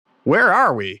Where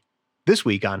are we? This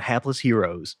week on Hapless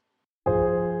Heroes.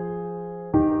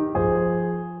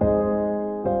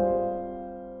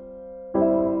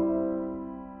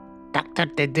 Dr.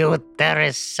 Dedude, there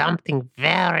is something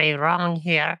very wrong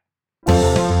here.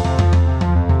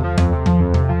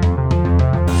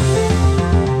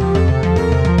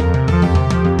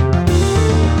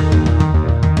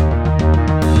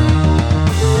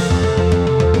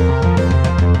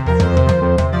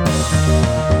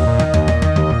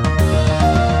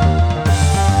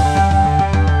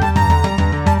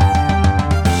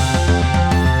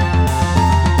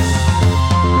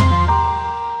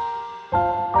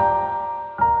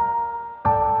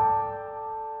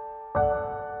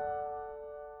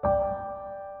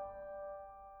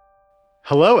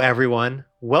 Hello, everyone.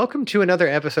 Welcome to another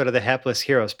episode of the Hapless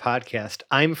Heroes podcast.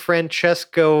 I'm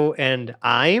Francesco, and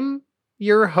I'm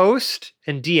your host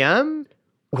and DM?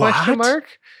 Question What?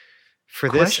 mark for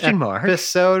this Question mark?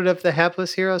 episode of the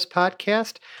Hapless Heroes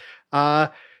podcast.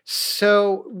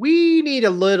 So we need a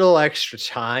little extra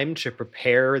time to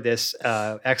prepare this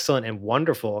excellent and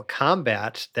wonderful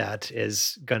combat that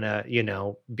is gonna,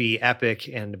 be epic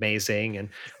and amazing and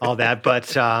all that. But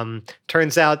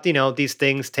turns out, these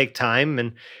things take time,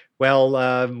 and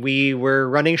we were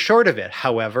running short of it.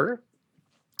 However,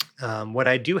 what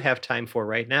I do have time for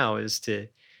right now is the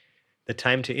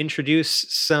time to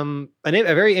introduce a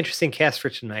very interesting cast for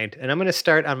tonight. And I'm going to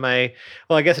start on I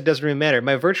guess it doesn't really matter,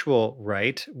 my virtual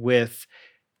right with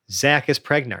Zach as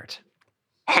Pregnart.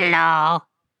 Hello.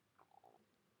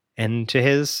 And to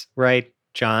his right,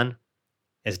 John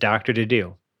as Dr.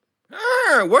 Dedu.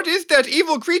 What is that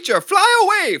evil creature? Fly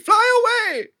away! Fly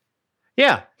away!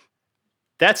 Yeah.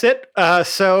 That's it. What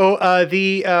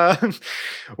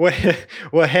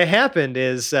happened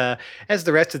is, as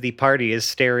the rest of the party is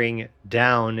staring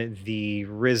down the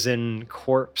risen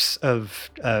corpse of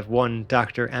one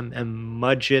Dr. M.M.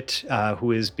 Mudgett,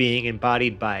 who is being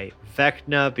embodied by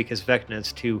Vecna, because Vecna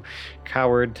is too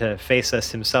coward to face us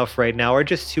himself right now, or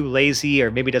just too lazy, or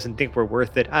maybe doesn't think we're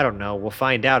worth it. I don't know. We'll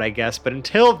find out, I guess. But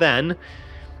until then,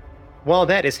 while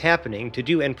that is happening,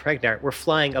 Dedu and Pregnart were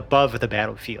flying above the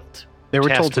battlefield. They were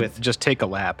told to with, just take a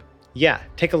lap. Yeah,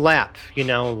 take a lap,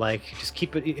 just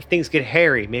keep it. If things get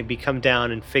hairy, maybe come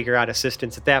down and figure out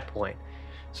assistance at that point.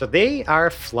 So they are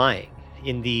flying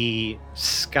in the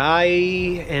sky,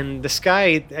 and the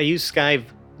sky, I use sky,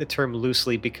 the term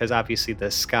loosely, because obviously the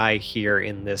sky here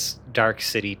in this dark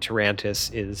city,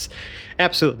 Tarantis, is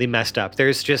absolutely messed up.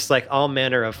 There's just like all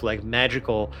manner of like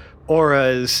magical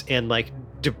auras and like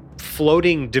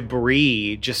floating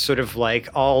debris just sort of like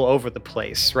all over the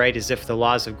place, right? As if the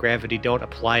laws of gravity don't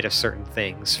apply to certain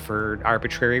things for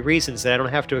arbitrary reasons that I don't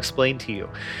have to explain to you.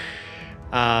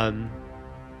 And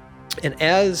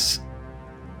as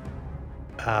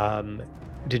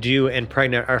Dedu and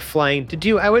Pregnant are flying,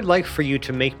 Dedu, I would like for you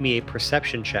to make me a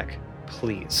perception check,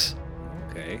 please.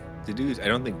 Okay. I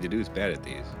don't think Dedu's bad at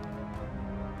these.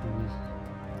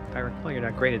 If I recall, you're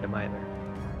not great at them either.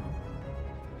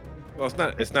 Well,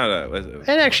 it's not a... And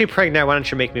actually, Pregnant, why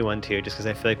don't you make me one too, just because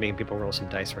I feel like making people roll some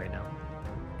dice right now.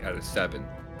 Got a 7.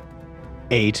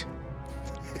 8.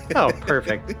 Oh,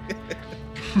 perfect.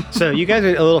 So you guys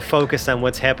are a little focused on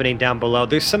what's happening down below.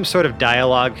 There's some sort of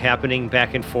dialogue happening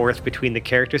back and forth between the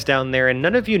characters down there, and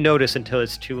none of you notice until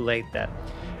it's too late that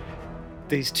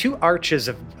these two arches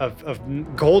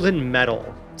of golden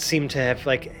metal seem to have,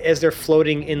 like, as they're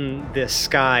floating in the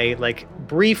sky, like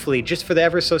briefly, just for the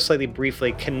ever so slightly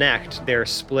briefly, connect their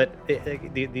split,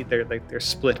 their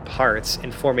split parts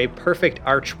and form a perfect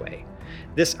archway.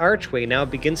 This archway now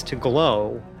begins to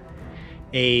glow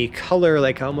a color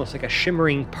like almost like a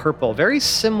shimmering purple, very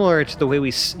similar to the way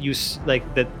we use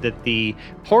like the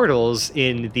portals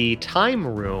in the time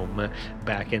room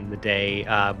back in the day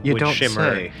would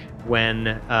shimmer. Say.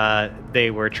 When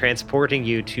they were transporting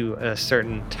you to a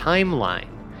certain timeline.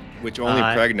 Which only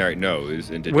Pregnart knows.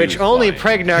 And Dedu which is only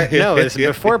flying. Pregnart knows.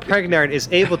 Before Pregnart is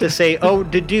able to say, "Oh,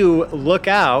 Dedu, look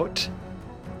out."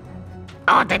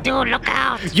 Oh, Dedude, look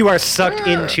out! You are sucked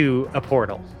into a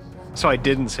portal. So I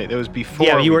didn't say that. It was before.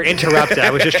 Yeah, you were interrupted.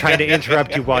 I was just trying to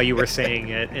interrupt you while you were saying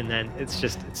it, and then it's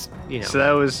So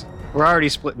that was... We're already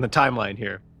splitting the timeline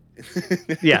here.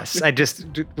 Yes,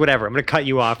 whatever. I'm going to cut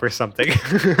you off or something.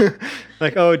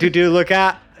 Like, oh, Dedu, look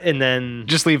out. And then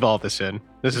Just leave all this in.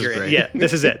 This is great. Yeah,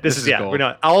 this is it. This is gold. we're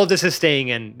not. All of this is staying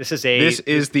in. This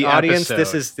is the audience.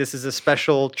 episode. This is a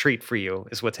special treat for you.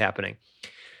 Is what's happening,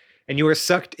 and you are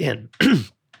sucked in,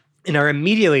 and are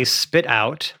immediately spit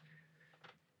out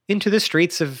into the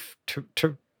streets of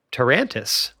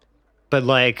Tarantis. But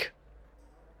like,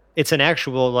 it's an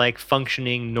actual like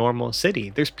functioning normal city.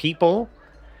 There's people.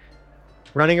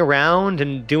 running around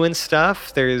and doing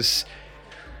stuff. There's,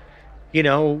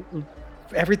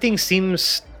 everything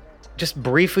seems just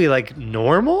briefly like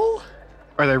normal.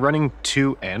 Are they running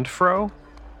to and fro?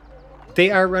 They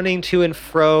are running to and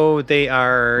fro. They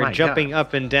are My jumping God.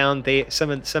 up and down.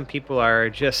 Some people are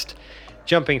just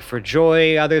jumping for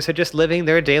joy. Others are just living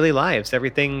their daily lives.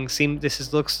 Everything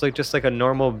looks like just like a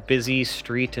normal busy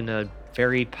street in a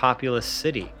very populous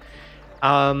city.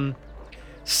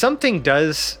 Something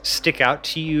does stick out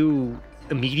to you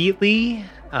immediately.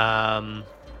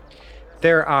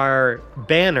 There are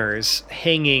banners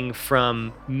hanging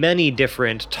from many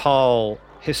different tall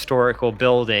historical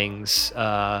buildings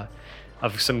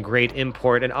of some great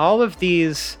import, and all of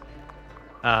these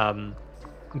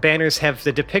banners have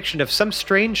the depiction of some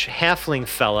strange halfling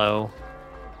fellow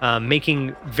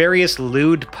making various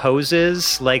lewd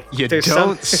poses. Like You there's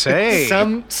don't say.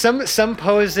 some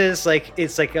poses like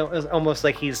it's like almost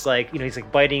like he's like he's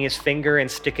like biting his finger and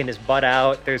sticking his butt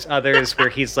out. There's others where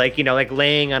he's like like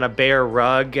laying on a bare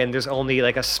rug and there's only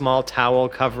like a small towel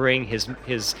covering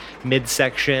his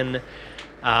midsection.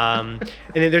 And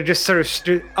then they're just sort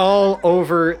of all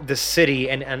over the city,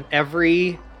 and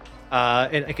every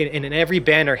and in every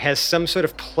banner has some sort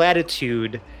of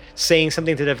platitude saying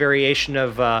something to the variation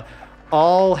of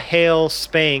all hail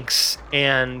Spanx,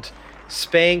 and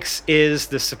Spanx is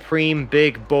the supreme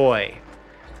big boy.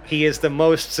 He is the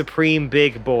most supreme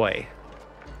big boy.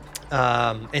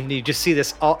 And you just see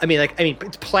this all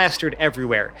it's plastered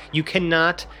everywhere. You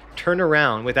cannot turn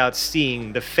around without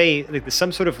seeing the face, like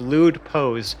some sort of lewd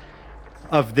pose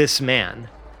of this man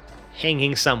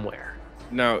hanging somewhere.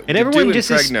 Now, And everyone Dedu just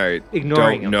and is Pregnart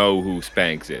ignoring don't him. know who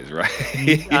Spanx is,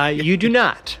 right? You do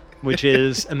not, which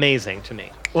is amazing to me.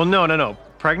 Well, no.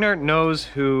 Pregnart knows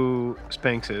who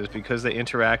Spanx is because they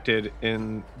interacted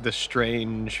in the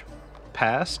strange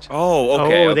past. Oh,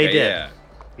 okay. Oh, they okay, did. Yeah.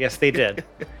 Yes, they did.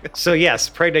 So yes,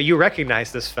 Pregna, you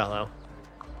recognize this fellow.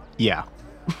 Yeah,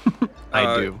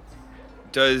 I do.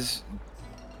 Does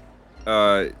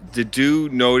Dedu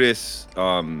notice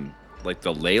like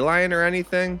the ley line or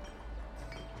anything?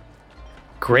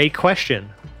 Great question.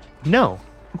 No.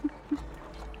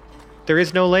 There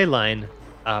is no ley line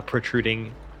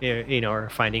protruding, or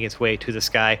finding its way to the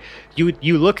sky.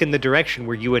 You look in the direction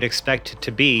where you would expect it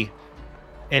to be,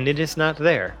 and it is not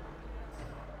there.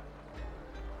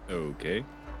 Okay.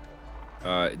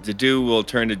 Dedu will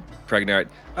turn to Pregnart.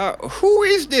 Who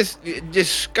is this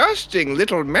disgusting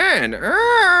little man?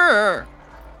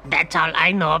 That's all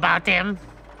I know about him.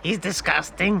 He's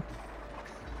disgusting.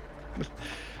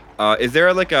 Is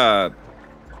there like a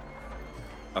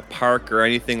park or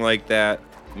anything like that?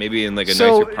 Maybe in like a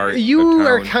nicer part you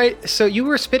of town? you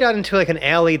were spit out into like an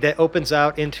alley that opens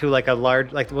out into like a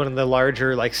large, like one of the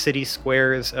larger like city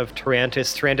squares of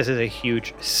Tarantus. Tarantus is a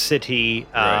huge city,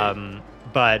 Right.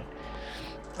 but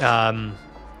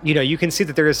you can see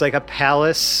that there is like a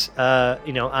palace,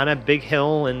 on a big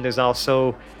hill, and there's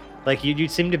also like you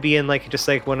seem to be in like just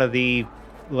like one of the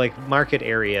like market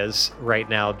areas right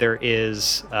now. There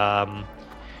is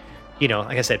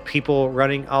like I said, people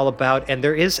running all about, and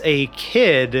there is a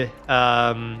kid in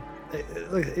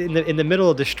the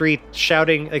middle of the street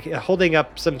shouting, like holding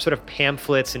up some sort of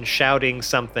pamphlets and shouting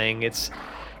something. It's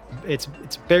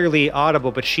barely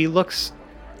audible, but she looks,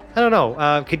 I don't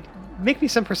know. Could make me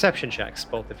some perception checks,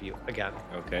 both of you, again.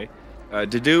 Okay.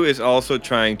 Dedu is also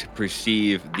trying to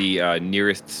perceive the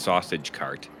nearest sausage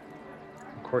cart.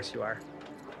 Of course you are.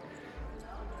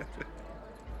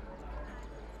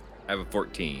 I have a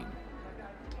 14.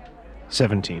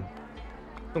 17.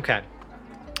 Okay.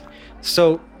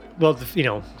 So, so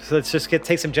let's just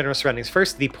take some general surroundings.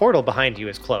 First, the portal behind you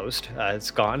is closed.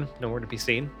 It's gone, nowhere to be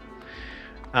seen.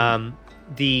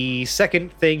 The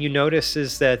second thing you notice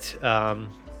is that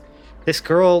this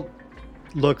girl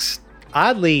looks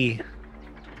oddly,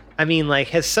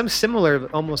 has some similar,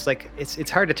 almost like,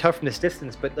 it's hard to tell from this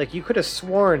distance, but like you could have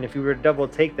sworn if you were to double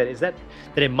take that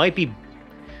it might be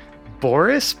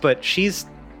Boris, but she's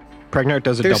Pregnart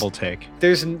does a There's- double take.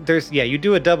 you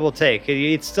do a double take.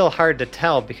 It's still hard to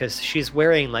tell because she's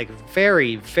wearing like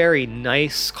very, very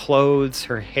nice clothes.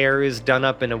 Her hair is done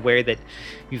up in a way that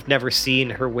you've never seen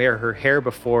her wear her hair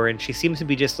before, and she seems to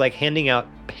be just like handing out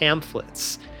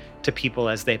pamphlets to people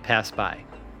as they pass by.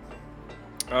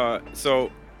 So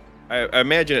I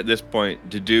imagine at this point,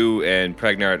 Dedu and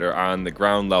Pregnart are on the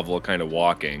ground level, kind of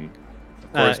walking.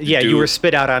 Of course, You Dedu- were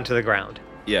spit out onto the ground.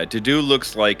 Yeah, Dedu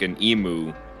looks like an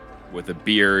emu with a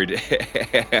beard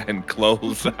and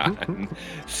clothes on.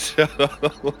 So,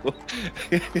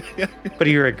 But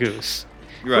you're a goose.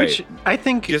 right, Which I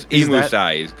think just is emu that,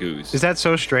 size goose. is that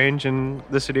so strange in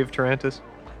the city of Tarantus?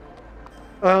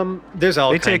 There's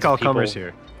all They kinds take of all people. comers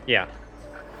here, Yeah.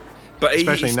 But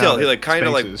especially he now still, that he like kind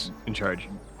of Spanx like, is in charge.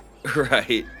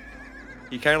 right.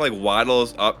 He kind of like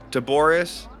waddles up to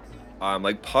Boris,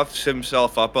 like puffs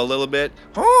himself up a little bit.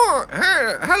 Oh,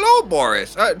 hello,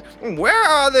 Boris. Where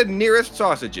are the nearest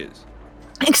sausages?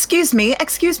 Excuse me,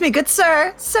 good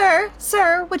sir,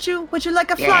 sir. Would you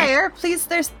like a Yes? flyer, please?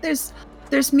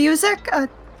 There's music.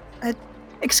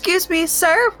 Excuse me,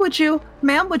 sir.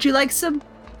 Ma'am, would you like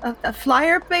a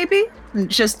flyer, maybe? And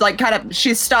just like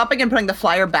she's stopping and putting the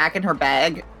flyer back in her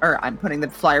bag, or I'm putting the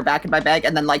flyer back in my bag,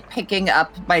 and then like picking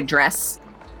up my dress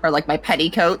or like my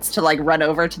petticoats to like run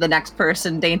over to the next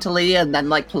person daintily, and then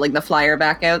like pulling the flyer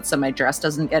back out so my dress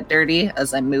doesn't get dirty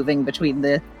as I'm moving between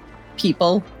the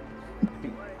people.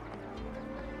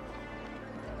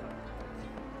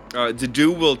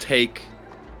 Dedu will take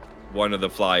one of the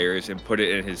flyers and put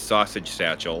it in his sausage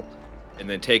satchel, and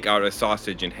then take out a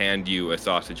sausage and hand you a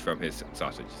sausage from his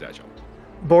sausage satchel.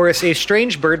 Boris, a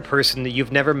strange bird person that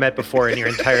you've never met before in your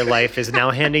entire life is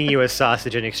now handing you a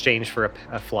sausage in exchange for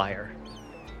a flyer.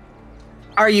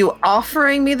 Are you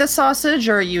offering me the sausage,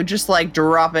 or are you just like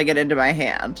dropping it into my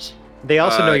hand? They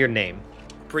also know Uh, your name.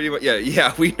 Pretty much,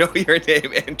 yeah, we know your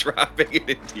name and dropping it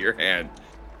into your hand.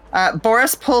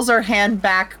 Boris pulls her hand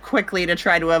back quickly to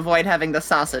try to avoid having the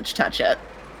sausage touch it.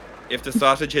 If the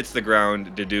sausage hits the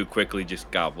ground, Dedu quickly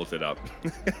just gobbles it up.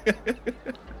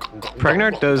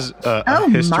 Pregnard does a Oh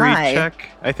history my. check.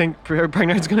 I think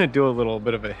Pregnard's going to do a little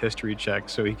bit of a history check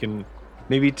so he can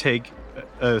maybe take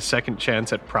a second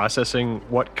chance at processing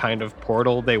what kind of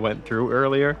portal they went through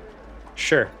earlier.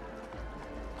 Sure.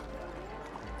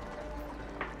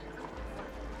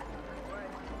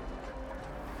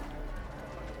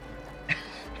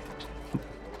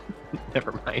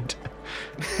 Never mind.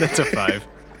 That's a 5.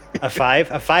 A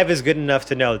 5? A 5 is good enough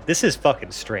to know this is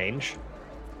fucking strange.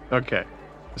 Okay.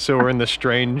 So we're in the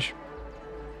strange.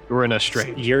 We're in a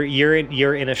strange. You're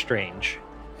in a strange.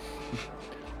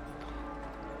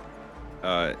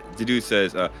 Dedu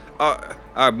says,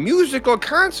 a musical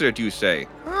concert, you say?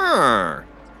 Huh.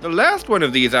 The last one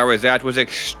of these I was at was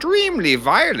extremely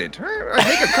violent. I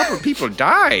think a couple of people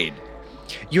died.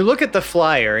 You look at the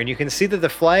flyer and you can see that the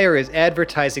flyer is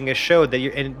advertising a show that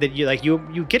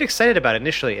you get excited about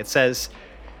initially. It says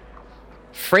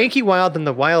Frankie Wild and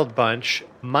the Wild Bunch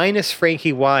minus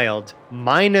Frankie Wild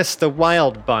minus the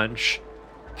Wild Bunch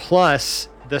plus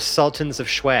the Sultans of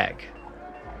Schwag.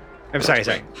 I'm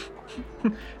sorry.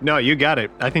 No, you got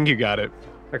it. I think you got it.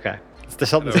 Okay. It's the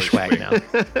Sultans of Schwag now.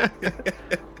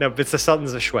 No, but it's the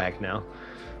Sultans of Schwag now.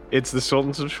 It's the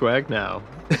Sultans of Schwag now.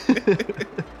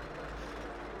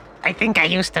 I think I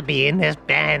used to be in this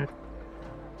band.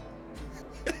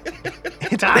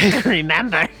 It's hard to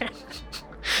remember.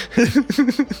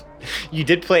 You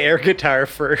did play air guitar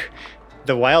for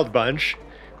the Wild Bunch.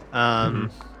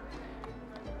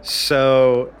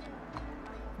 So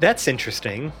that's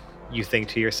interesting, you think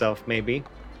to yourself, maybe.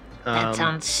 That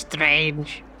sounds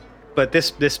strange. But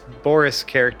this Boris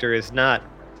character is not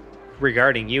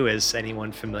regarding you as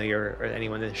anyone familiar or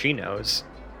anyone that she knows.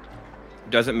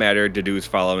 Doesn't matter, Dedu's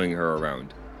following her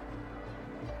around.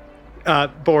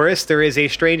 Boris, there is a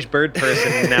strange bird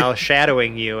person now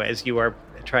shadowing you as you are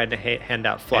trying to hand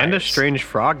out flyers. And a strange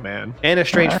frog man. And a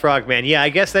strange frogman. Yeah, I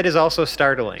guess that is also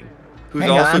startling. Who's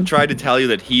Hang also on. tried to tell you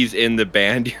that he's in the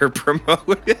band you're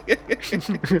promoting.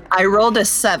 I rolled a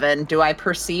 7. Do I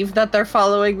perceive that they're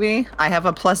following me? I have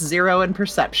a +0 in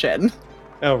perception.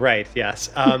 Oh, right, yes.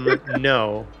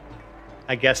 No,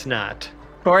 I guess not.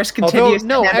 Boris Although, continues.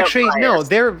 no, to hand out actually, no.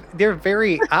 flyers. They're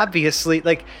very obviously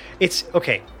like it's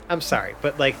okay. I'm sorry,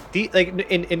 but like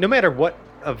in no matter what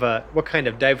kind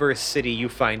of diverse city you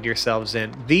find yourselves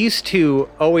in, these two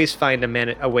always find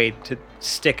a way to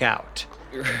stick out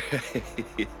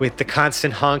with the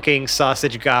constant honking,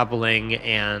 sausage gobbling,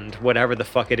 and whatever the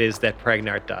fuck it is that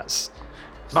Pregnart does.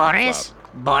 Boris?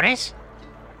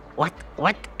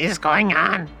 What is going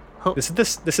on? This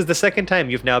is the second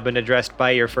time you've now been addressed by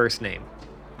your first name.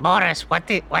 Boris, what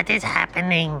is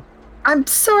happening? I'm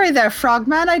sorry there,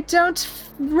 Frogman. I don't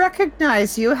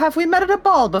recognize you. Have we met at a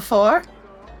ball before?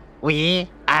 We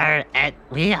are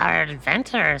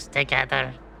adventurers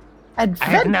together.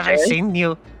 Adventure? I've never seen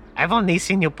you. I've only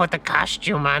seen you put a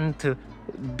costume on to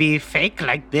be fake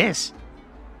like this.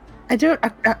 I don't.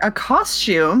 A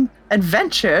costume?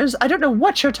 Adventures? I don't know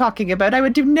what you're talking about. I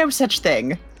would do no such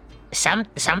thing.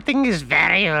 Something is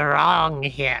very wrong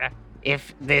here.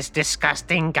 If this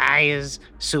disgusting guy is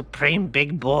Supreme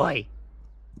Big Boy,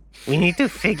 we need to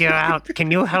figure out.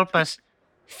 Can you help us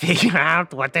figure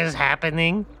out what is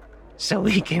happening so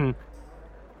we can?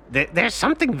 There's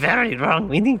something very wrong.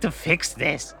 We need to fix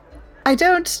this. I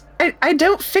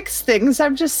don't fix things.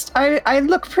 I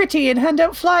look pretty and hand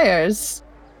out flyers.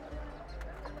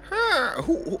 Huh?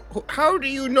 How do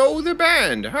you know the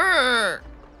band? Huh?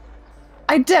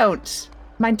 I don't.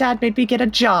 My dad made me get a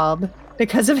job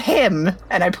because of him.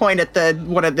 And I point at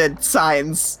one of the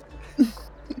signs.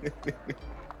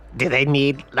 Do they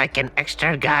need like an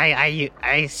extra guy?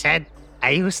 I said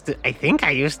I think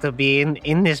I used to be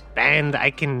in this band.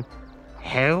 I can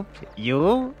help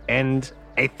you, and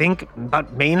I think,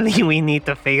 but mainly we need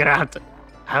to figure out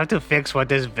how to fix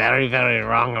what is very, very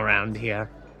wrong around here,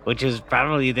 which is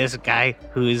probably this guy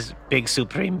who's Big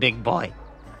Supreme Big Boy.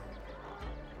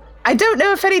 I don't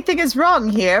know if anything is wrong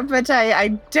here, but I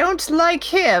don't like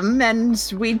him,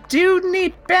 and we do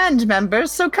need band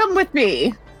members, so come with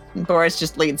me. And Boris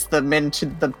just leads them into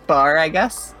the bar, I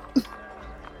guess.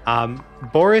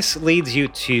 Boris leads you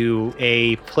to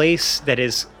a place that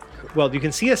is, well, you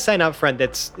can see a sign out front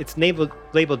it's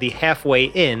labeled the Halfway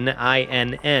Inn,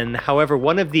 INN. However,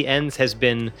 one of the ends has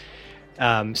been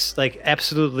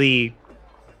absolutely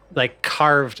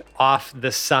carved off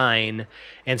the sign,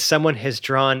 and someone has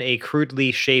drawn a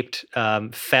crudely shaped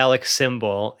phallic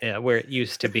symbol where it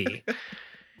used to be.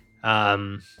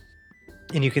 And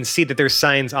you can see that there's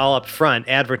signs all up front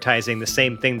advertising the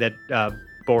same thing that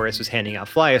Boris was handing out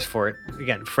flyers for it.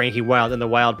 Again, Frankie Wild and the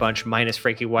Wild Bunch minus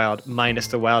Frankie Wild minus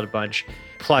the Wild Bunch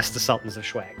plus the Sultans of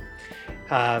Schwag.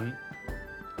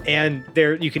 And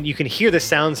there you can hear the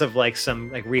sounds of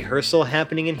some rehearsal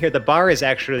happening in here. The bar is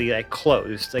actually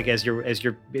closed, as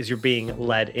you're being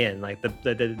led in.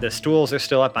 The stools are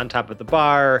still up on top of the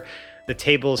bar. The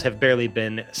tables have barely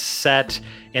been set,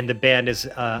 and the band is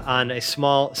on a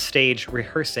small stage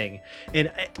rehearsing.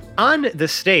 And on the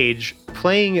stage,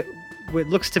 playing what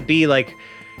looks to be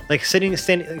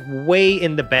standing way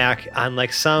in the back on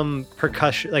some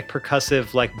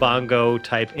percussive bongo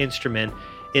type instrument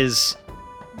is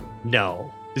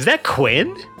that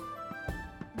Quinn?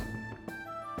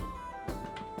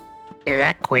 Is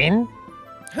that Quinn?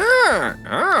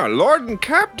 Lord and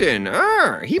Captain.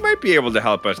 He might be able to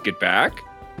help us get back.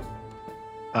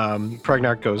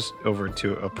 Pregnart goes over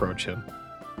to approach him.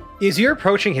 As you're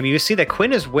approaching him, you see that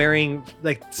Quinn is wearing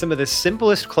some of the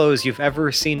simplest clothes you've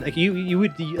ever seen. You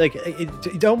would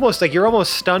it almost you're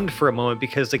almost stunned for a moment,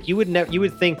 because you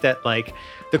would think that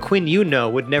the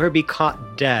Quinn would never be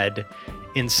caught dead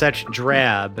in such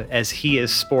drab as he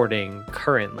is sporting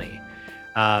currently.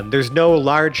 There's no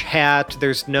large hat.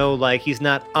 There's no he's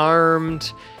not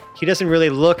armed. He doesn't really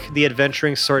look the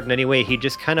adventuring sort in any way. He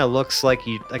just kind of looks like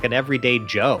an everyday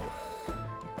Joe.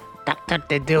 Dr.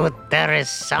 Dedude, there is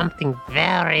something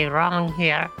very wrong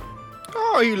here.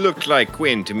 Oh, he looks like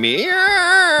Quinn to me.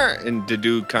 And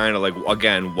Dedude kind of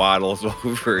again waddles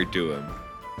over to him.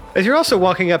 As you're also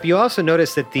walking up, you also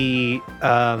notice that the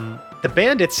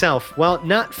band itself, while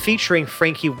not featuring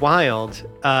Frankie Wild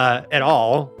at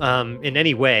all in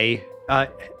any way,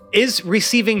 is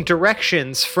receiving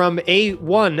directions from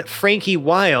A1 Frankie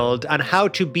Wild on how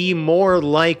to be more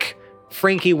like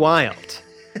Frankie Wild.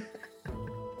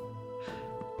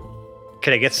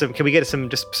 Can we get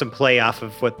some play off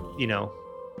of what,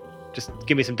 just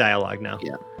give me some dialogue now.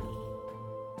 Yeah.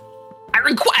 I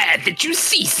require that you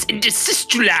cease and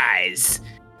desist your lies,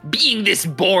 being this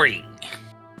boring.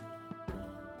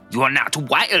 You are not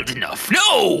wild enough.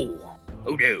 No!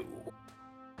 Oh no.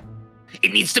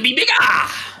 It needs to be bigger!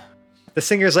 The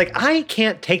singer's I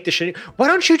can't take the shit. Why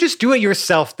don't you just do it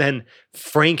yourself then,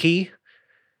 Frankie?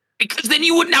 Because then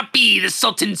you would not be the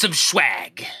Sultans of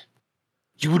Schwag.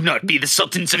 You would not be the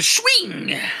Sultans of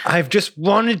Schwing. I've just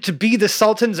wanted to be the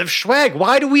Sultans of Schwag.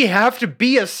 Why do we have to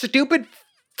be a stupid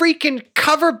freaking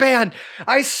cover band?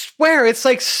 I swear, it's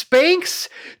Spanx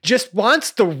just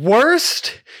wants the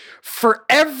worst for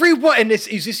everyone. And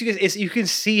you can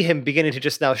see him beginning to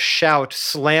just now shout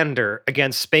slander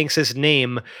against Spanx's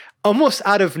name almost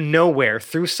out of nowhere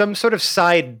through some sort of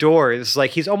side doors.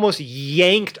 He's almost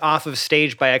yanked off of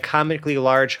stage by a comically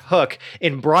large hook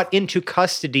and brought into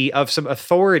custody of some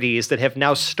authorities that have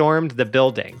now stormed the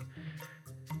building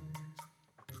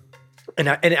and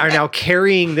are now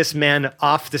carrying this man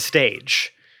off the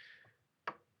stage.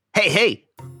 Hey,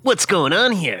 what's going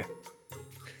on here?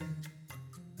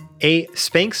 A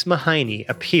Spanx Mahiny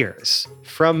appears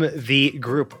from the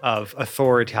group of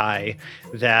authority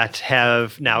that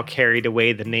have now carried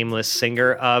away the nameless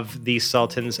singer of the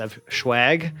Sultans of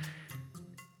Schwag.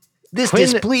 This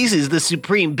displeases the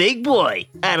Supreme Big Boy.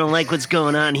 I don't like what's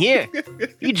going on here.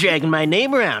 You're dragging my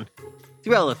name around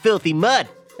through all the filthy mud.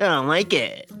 I don't like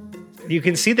it. You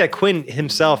can see that Quinn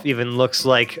himself even looks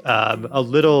a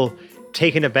little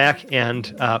taken aback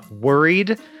and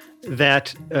worried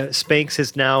that Spanx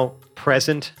is now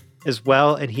present as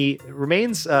well, and he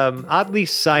remains oddly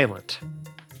silent.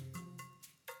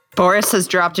 Boris has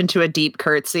dropped into a deep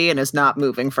curtsy and is not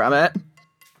moving from it.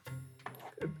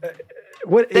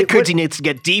 That curtsy needs to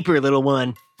get deeper, little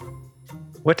one.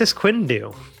 What does Quinn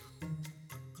do?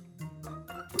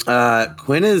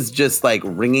 Quinn is just like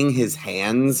wringing his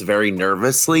hands very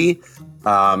nervously.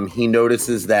 He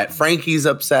notices that Frankie's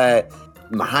upset.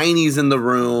 Mahaine's in the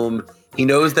room. He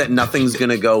knows that nothing's going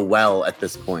to go well at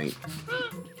this point.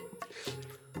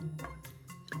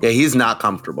 Yeah, he's not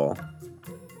comfortable.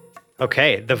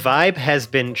 Okay, the vibe has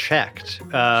been checked.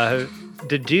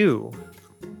 Dedu,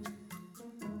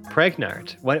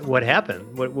 Pregnart, what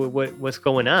happened? What's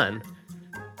going on?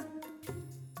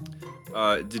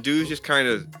 Dedu's just kind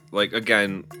of like,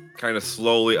 again, kind of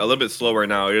slowly, a little bit slower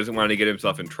now. He doesn't want to get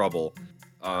himself in trouble.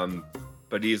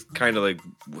 But he's kind of like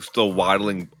still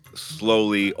waddling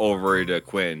slowly over to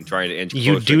Quinn, trying to inch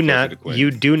closer to Quinn.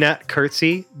 You do not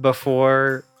curtsy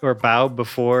before or bow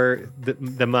before the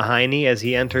Mahaini as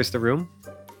he enters the room?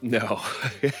 No.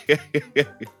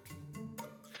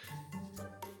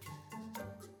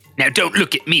 Now don't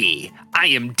look at me. I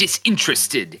am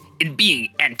disinterested in being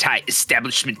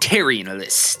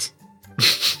anti-establishmentarianist.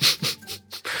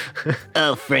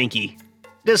 Oh, Frankie.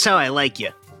 That's how I like you.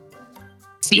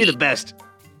 See, You're the best.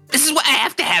 this is why I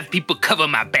have to have people cover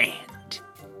my band.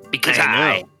 Because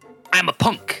I know. I'm a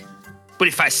punk. But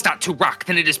if I start to rock,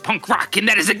 then it is punk rock, and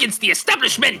that is against the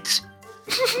establishment.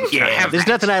 Yeah, There's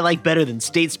nothing I like better than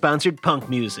state-sponsored punk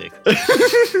music.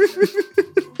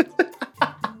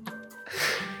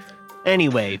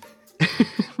 Anyway.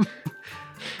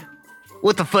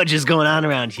 What the fudge is going on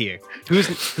around here?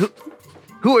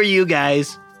 Who are you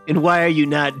guys, and why are you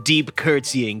not deep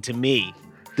curtsying to me,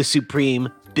 the supreme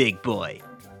big boy?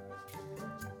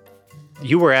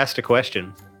 You were asked a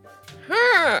question.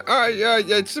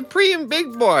 Supreme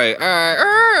Big Boy.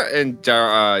 And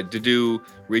Dedu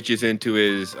reaches into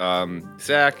his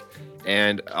sack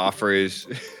and offers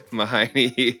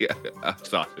Mahaini a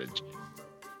sausage.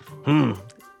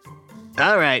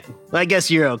 All right. Well, I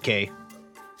guess you're okay.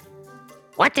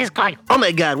 What is going? Oh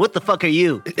my God! What the fuck are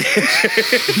you?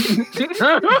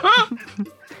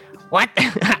 What?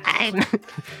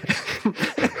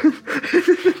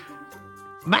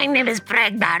 My name is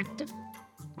Pregnant.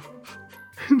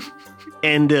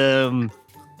 And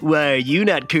why are you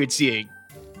not curtsying?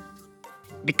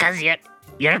 Because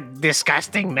you're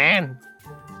disgusting, man.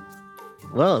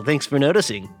 Well, thanks for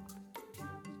noticing.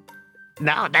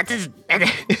 No, that is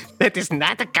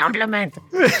not a compliment.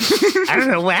 I don't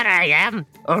know where I am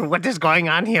or what is going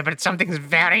on here, but something's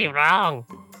very wrong.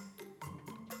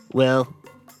 Well,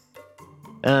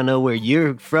 I don't know where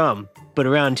you're from, but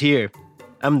around here,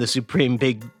 I'm the supreme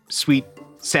big, sweet,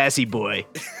 sassy boy,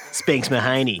 Spanks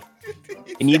Mahaini.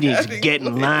 And you need to get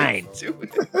in line.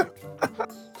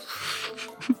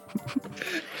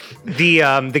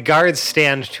 The guards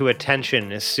stand to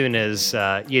attention as soon as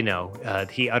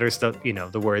he utters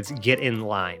the words "get in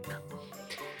line."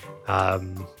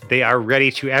 They are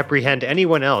ready to apprehend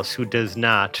anyone else who does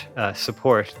not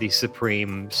support the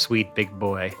supreme sweet big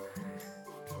boy.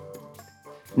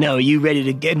 Now, are you ready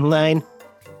to get in line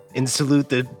and salute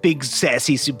the big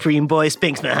sassy supreme boy,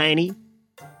 Spanks Mahaini?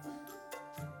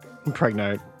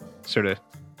 Pregnart sort of,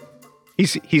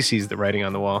 he sees the writing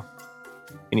on the wall,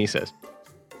 and he says,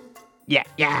 Yeah,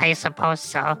 I suppose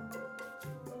so.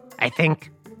 I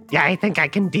think I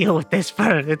can deal with this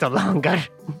for a little longer.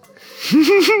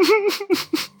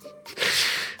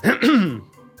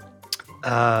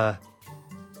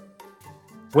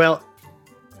 Well,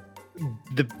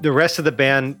 the rest of the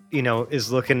band,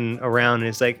 is looking around and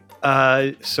is like,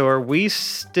 so are we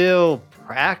still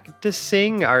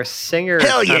practicing? Our singer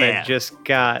Hell kind yeah. of just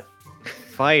got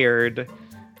fired.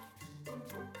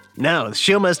 No, the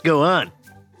show must go on.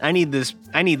 I need this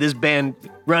band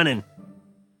running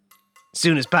as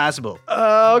soon as possible.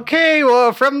 Okay,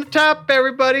 well, from the top,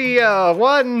 everybody,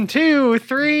 1, 2,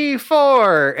 3,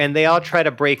 4, and they all try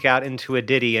to break out into a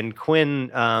ditty. And Quinn,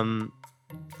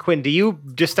 do you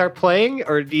just start playing,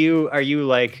 or are you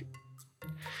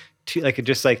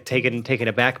just taken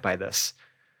aback by this?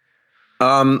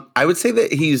 I would say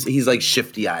that he's like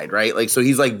shifty-eyed, right? Like, so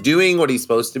he's like doing what he's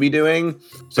supposed to be doing.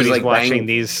 So But he's like watching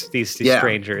these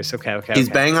strangers. Okay. He's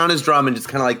banging on his drum and just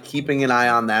kind of like keeping an eye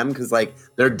on them because like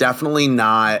they're definitely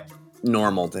not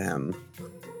normal to him.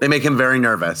 They make him very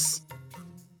nervous.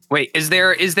 Wait, is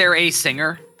there a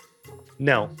singer?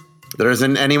 No, There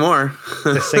isn't anymore.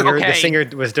 the singer Okay. the singer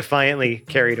was defiantly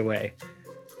carried away.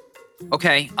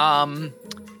 Okay,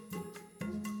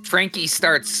 Frankie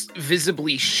starts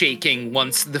visibly shaking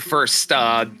once the first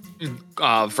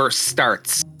verse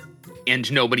starts,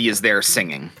 and nobody is there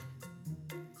singing.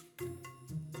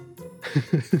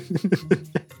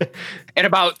 At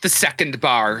about the second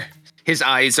bar, his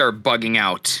eyes are bugging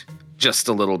out just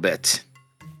a little bit.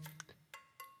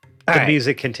 The All right.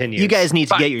 music continues. You guys need to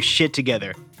Fine. get your shit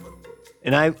together.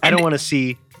 And I don't want to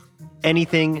see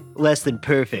anything less than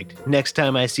perfect next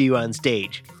time I see you on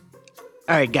stage.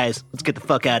 All right, guys, let's get the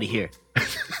fuck out of here.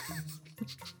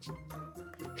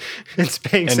 And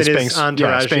Spanx And and his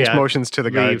entourage. Spanx yeah. motions to the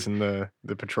leave. guards and the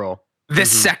patrol. The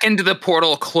second the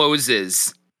portal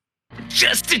closes,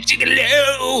 just a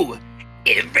gigolo.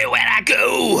 Everywhere I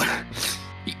go,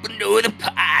 people know the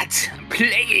part I'm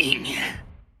playing.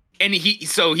 And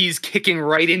he's kicking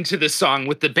right into the song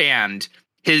with the band,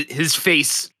 his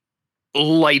face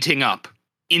lighting up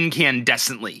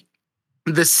incandescently.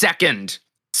 The second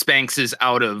Spanx is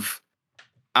out of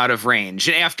range,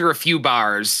 and after a few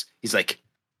bars, he's like,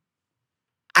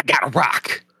 I gotta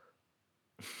rock.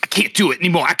 I can't do it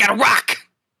anymore. I gotta rock.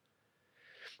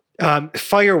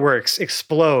 Fireworks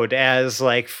explode as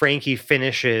like Frankie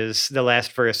finishes the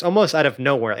last verse almost out of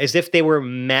nowhere, as if they were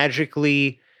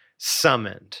magically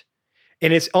summoned.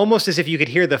 And it's almost as if you could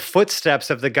hear the footsteps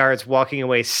of the guards walking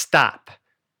away stop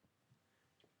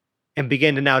and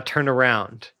begin to now turn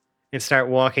around and start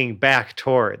walking back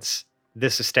towards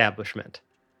this establishment.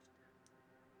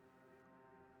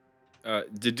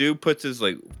 Dedu puts his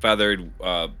like feathered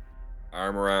arm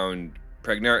around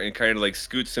Pregnar and kind of like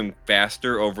scoots him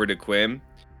faster over to Quinn.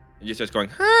 And just starts going,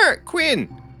 "Ha, Quinn!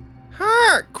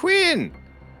 Ha, Quinn!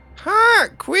 Ha,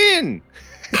 Quinn!"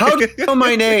 How do you know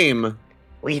my name?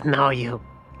 We know you.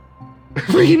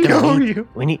 We need to know meet.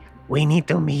 you. We need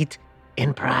to meet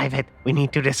in private. We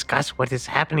need to discuss what is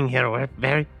happening here. We're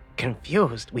very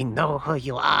confused. We know who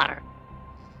you are.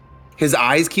 His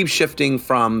eyes keep shifting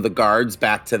from the guards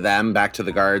back to them, back to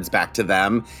the guards, back to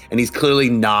them. And he's clearly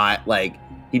not like,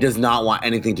 he does not want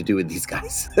anything to do with these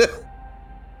guys.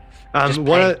 Just One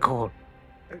play of, it cool.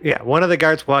 one of the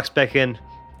guards walks back in.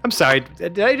 I'm sorry,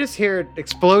 did I just hear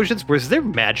explosions? Was there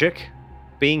magic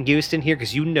being used in here?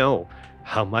 Because you know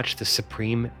how much the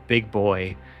Supreme Big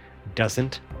Boy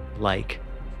doesn't like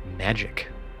magic.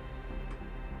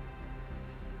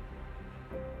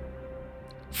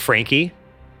 Frankie,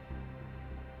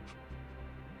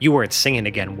 you weren't singing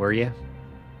again, were you?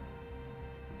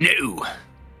 No.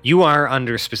 You are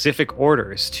under specific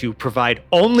orders to provide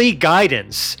only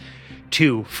guidance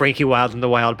to Frankie Wild and the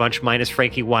Wild Bunch minus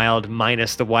Frankie Wild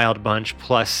minus the Wild Bunch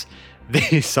plus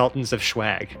the Sultans of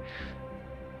Schwag.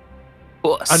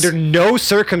 Boss. Under no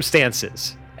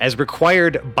circumstances, as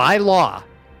required by law,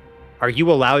 are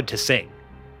you allowed to sing.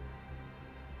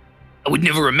 I would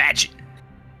never imagine.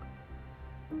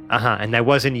 And that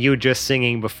wasn't you just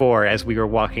singing before as we were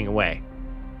walking away.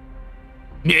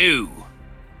 No.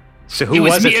 So who It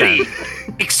was was it merely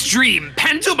then? extreme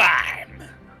pantomime.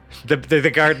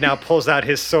 The guard now pulls out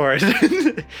his sword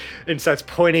and starts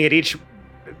pointing at each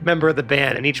member of the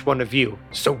band and each one of you.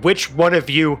 So which one of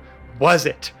you was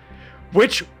it?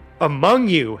 Which among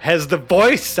you has the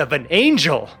voice of an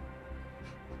angel?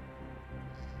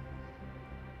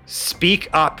 Speak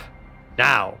up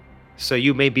now, so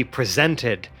you may be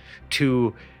presented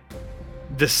to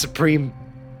the Supreme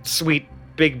Sweet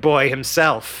Big Boy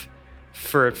himself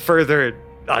for further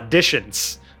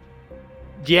auditions.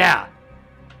 Yeah.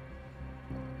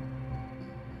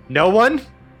 No one?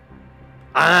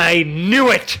 I knew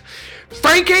it!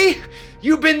 Frankie,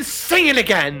 you've been singing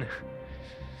again!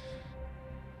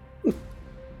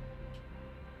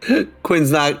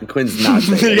 Quinn's not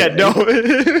saying Yeah, anything. no.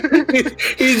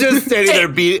 He's just standing there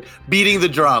beating the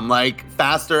drum like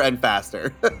faster and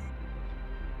faster.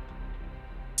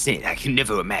 Saying I can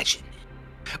never imagine.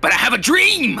 But I have a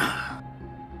dream.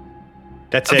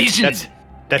 That's A it. vision.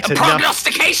 That's A enough.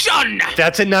 prognostication.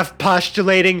 That's enough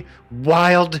postulating.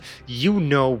 Wild, you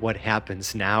know what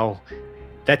happens now.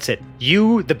 That's it.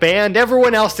 You, the band,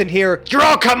 everyone else in here, you're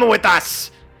all coming with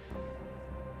us!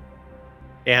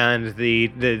 And the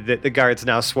guards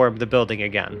now swarm the building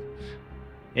again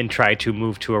and try to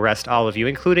move to arrest all of you,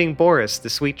 including Boris, the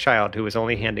sweet child who was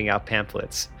only handing out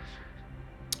pamphlets.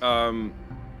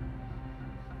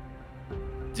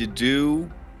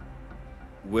 Dedu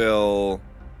will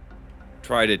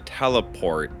try to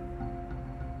teleport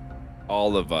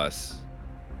all of us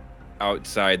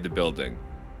outside the building.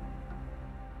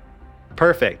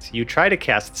 Perfect. You try to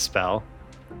cast the spell,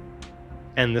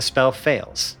 and the spell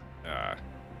fails.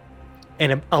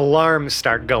 And alarms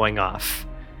start going off.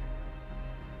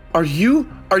 Are you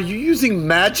using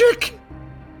magic?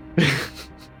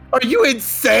 Are you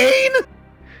insane?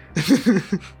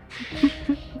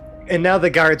 And now the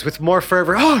guards with more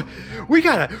fervor. Oh, we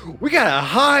got a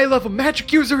high level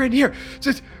magic user in here.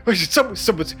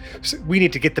 We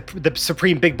need to get the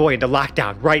Supreme Big Boy into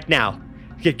lockdown right now.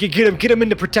 Get him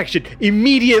into protection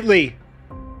immediately.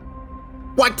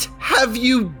 What have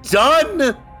you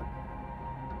done?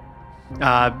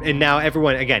 And now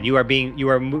everyone, again, you are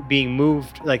being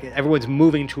moved. Like everyone's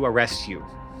moving to arrest you.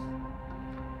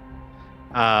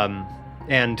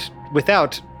 And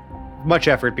without much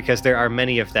effort, because there are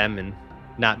many of them and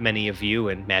not many of you,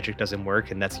 and magic doesn't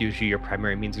work, and that's usually your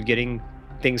primary means of getting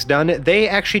things done. They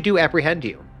actually do apprehend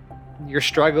you. You're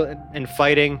struggling and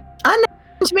fighting.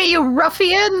 Unhand me, you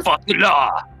ruffian! Fuck the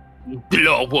law. The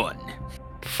law won.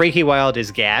 Frankie Wild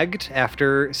is gagged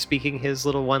after speaking his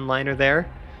little one-liner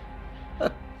there.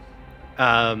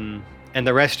 And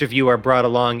the rest of you are brought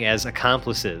along as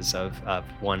accomplices of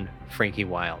one Frankie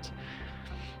Wild.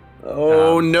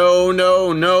 Oh,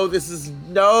 no, this is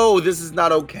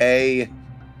not okay.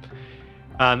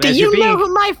 Do you know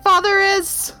who my father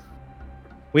is?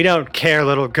 We don't care,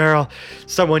 little girl.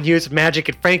 Someone used magic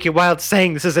at Frankie Wild,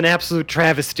 saying this is an absolute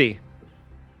travesty.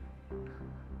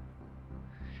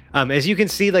 As you can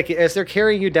see, like, as they're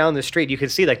carrying you down the street, you can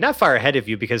see, like, not far ahead of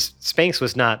you, because Spanx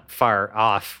was not far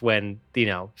off when,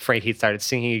 Frankie started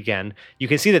singing again. You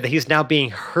can see that he's now being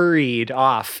hurried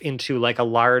off into, like, a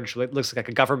large, it looks like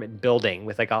a government building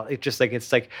with, like,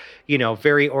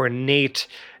 very ornate,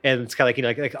 and it's got,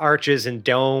 like arches and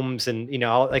domes, and,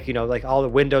 all the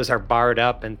windows are barred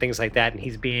up and things like that, and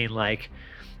he's being, like,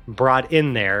 brought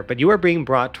in there, but you are being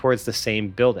brought towards the same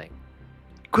building.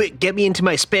 Quick, get me into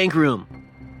my spank room.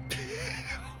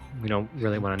 We don't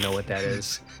really want to know what that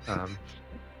is.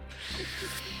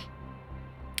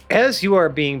 As you are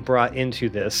being brought into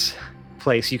this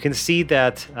place, you can see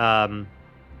that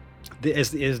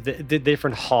the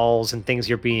different halls and things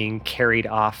you're being carried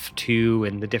off to,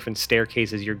 and the different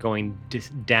staircases you're going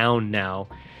down now.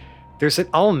 There's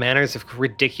all manners of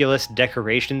ridiculous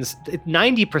decorations.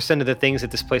 90% of the things that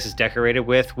this place is decorated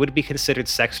with would be considered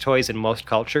sex toys in most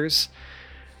cultures.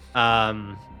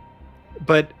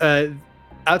 But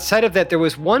outside of that, there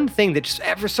was one thing that just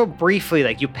ever so briefly,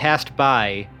 like, you passed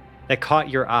by that caught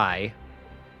your eye,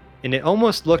 and it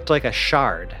almost looked like a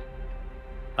shard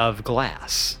of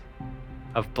glass,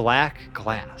 of black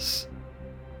glass.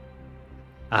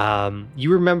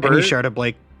 You remember any shard of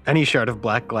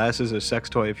black glass is a sex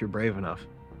toy if you're brave enough.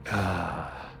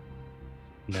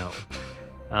 No.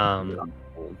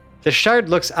 The shard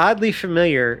looks oddly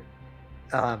familiar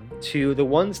to the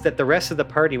ones that the rest of the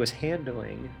party was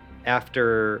handling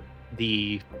after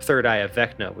the third eye of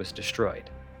Vecna was destroyed.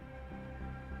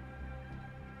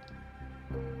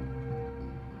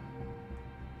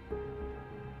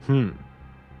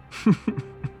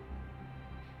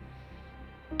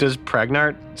 Does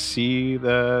Pragnart see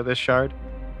the shard?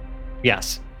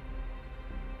 Yes.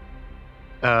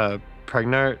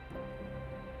 Pragnart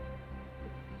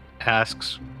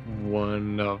asks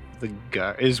one of the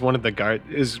guard. Is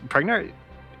Pragnart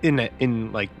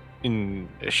in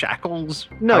shackles?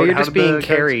 No, you're just being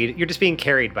carried. You're just being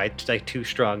carried by like two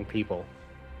strong people.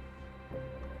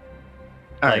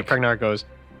 All right, Pragnart goes,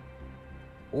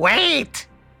 Wait!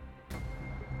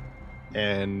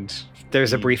 and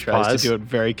there's a he brief tries pause. to do it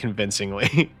very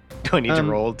convincingly. Do I need to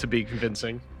roll to be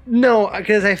convincing? No,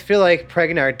 because I feel like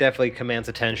Pragnart definitely commands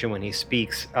attention when he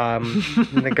speaks.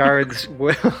 The guards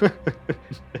will.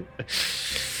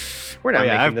 We're not I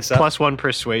making have this up. +1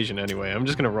 persuasion anyway. I'm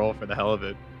just gonna roll for the hell of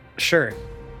it. Sure.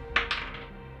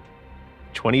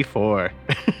 24.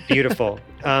 Beautiful.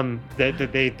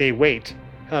 They wait.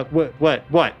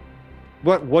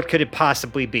 What could it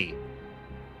possibly be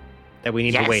that we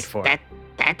need to wait for?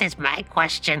 That is my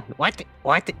question. What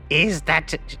is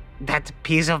that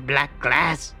piece of black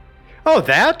glass? Oh,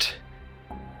 that?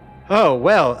 Oh,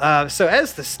 well, so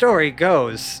as the story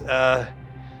goes, a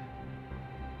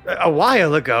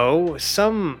while ago,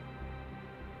 some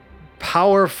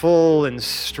powerful and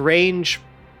strange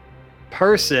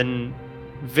person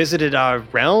visited our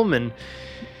realm, and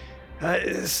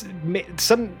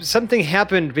something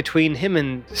happened between him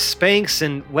and Spanx,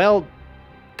 and, well,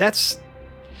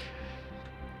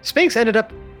 Spanx ended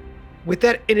up with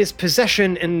that in his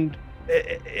possession, and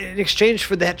in exchange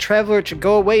for that traveler to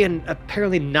go away and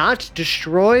apparently not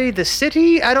destroy the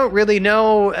city. I don't really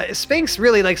know. Spanx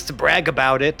really likes to brag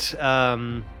about it.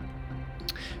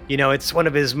 It's one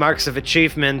of his marks of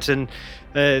achievement, and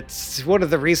it's one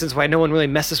of the reasons why no one really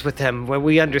messes with him. What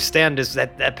we understand is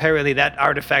that apparently that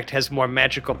artifact has more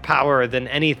magical power than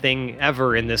anything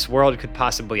ever in this world could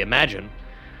possibly imagine.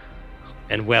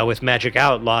 And well, with magic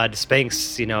outlawed,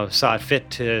 Spanx, saw it fit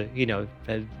to,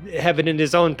 have it in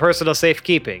his own personal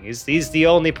safekeeping. He's the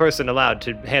only person allowed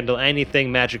to handle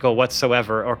anything magical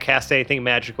whatsoever, or cast anything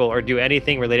magical, or do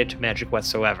anything related to magic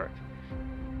whatsoever.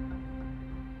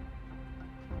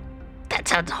 That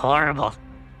sounds horrible.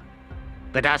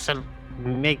 But also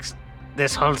makes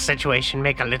this whole situation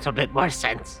make a little bit more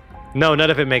sense. No,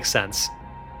 none of it makes sense.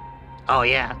 Oh,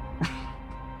 yeah.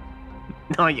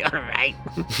 No, you're right.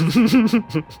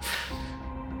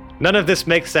 None of this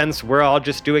makes sense. We're all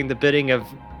just doing the bidding of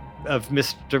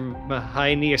Mr.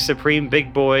 Mahiny, or Supreme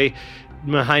Big Boy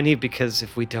Mahiny, because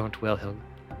if we don't, well, he'll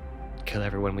kill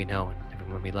everyone we know and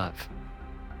everyone we love.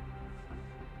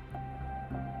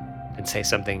 And say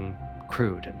something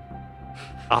crude and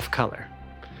off-color.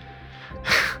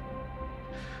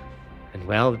 And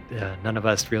well, none of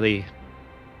us really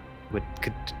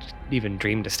could even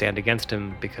dream to stand against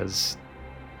him because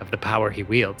of the power he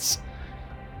wields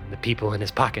and the people in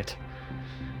his pocket.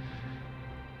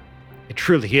 It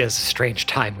truly is a strange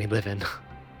time we live in.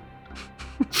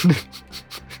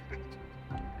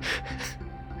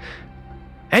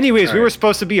 Anyways, we were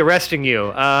supposed to be arresting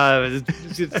you.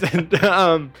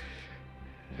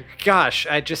 Gosh,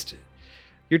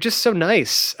 you're just so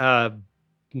nice,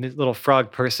 little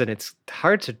frog person. It's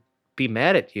hard to be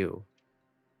mad at you.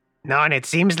 No, and it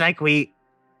seems like we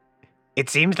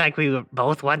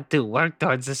both want to work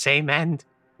towards the same end,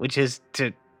 which is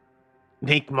to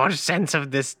make more sense of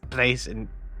this place. And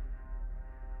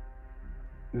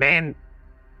man,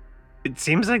 it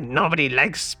seems like nobody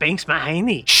likes Spanx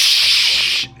Mahiny.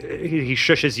 Shh! He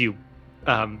shushes you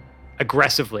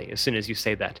aggressively as soon as you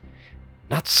say that.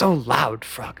 Not so loud,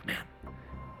 Frogman.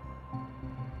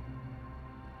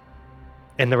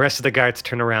 And the rest of the guards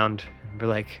turn around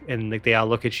and they all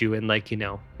look at you and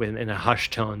in a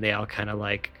hushed tone, they all kind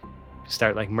of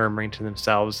start murmuring to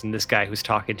themselves. And this guy who's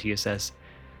talking to you says,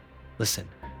 "Listen,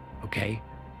 okay,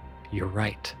 you're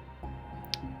right.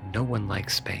 No one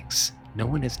likes Spanx. No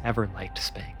one has ever liked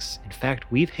Spanx. In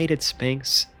fact, we've hated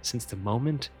Spanx since the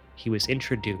moment he was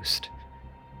introduced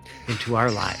into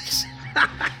our lives.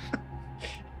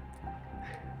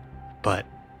 But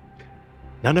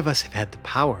none of us have had the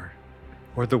power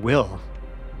or the will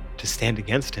to stand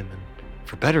against him, and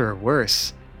for better or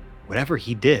worse, whatever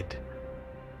he did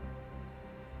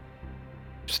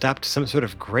stopped some sort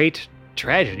of great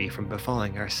tragedy from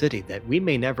befalling our city that we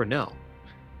may never know."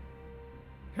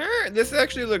 This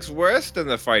actually looks worse than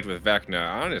the fight with Vecna,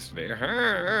 honestly.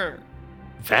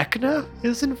 Vecna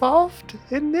is involved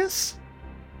in this?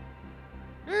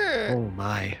 Oh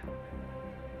my.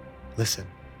 Listen,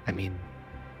 I mean,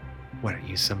 what are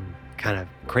you, some kind of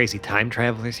crazy time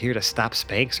travelers here to stop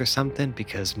Spanx or something?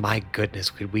 Because my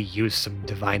goodness, could we use some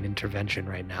divine intervention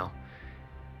right now?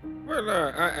 Well,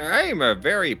 I am a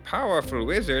very powerful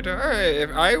wizard. If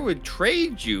I would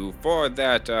trade you for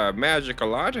that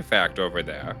magical artifact over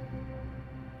there.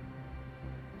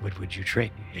 What would you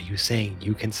trade? Are you saying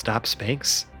you can stop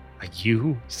Spanx? Are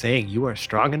you saying you are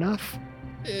strong enough?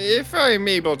 If I'm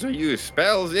able to use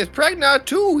spells, it's Pregnant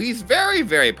too. He's very,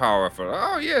 very powerful.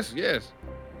 Oh, yes.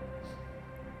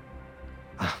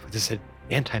 There's an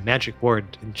anti-magic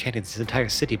ward enchanted this entire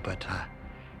city, but,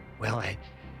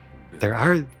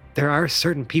 there are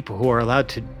certain people who are allowed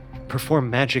to perform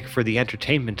magic for the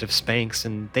entertainment of Spanx,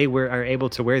 and they are able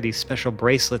to wear these special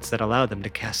bracelets that allow them to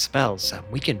cast spells.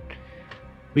 We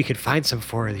could find some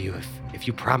for you if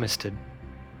you promise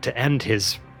to end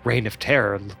his reign of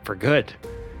terror for good.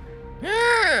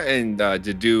 Yeah, and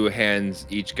Dedue hands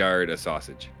each guard a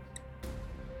sausage.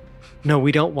 No,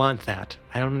 we don't want that.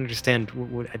 I don't understand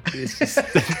what this is.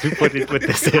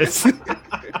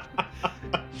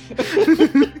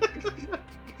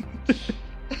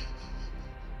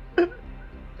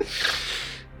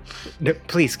 No,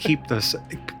 please keep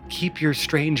your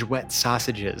strange wet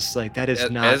sausages. That is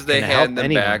not as they gonna hand help them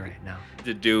anyone back. right now.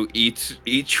 Dedue eats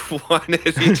each one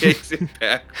as he takes it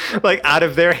back. Out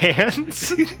of their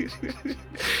hands.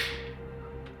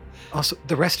 Also,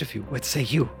 the rest of you, what say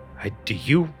you? Do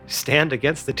you stand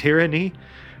against the tyranny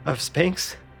of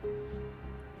Spanx?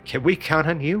 Can we count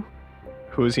on you?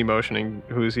 Who is he motioning?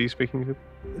 Who is he speaking to?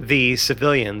 The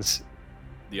civilians.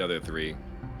 The other three.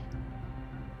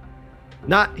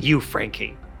 Not you,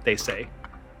 Frankie, they say.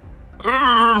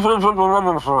 God,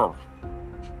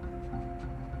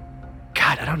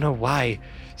 I don't know why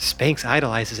Spanx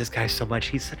idolizes this guy so much.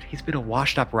 He's been a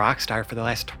washed up rock star for the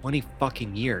last 20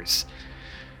 fucking years.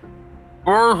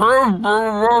 I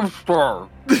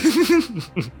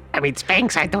mean,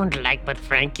 Spanx I don't like, but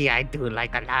Frankie I do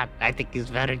like a lot. I think he's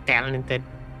very talented.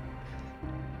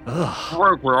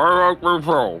 Ugh.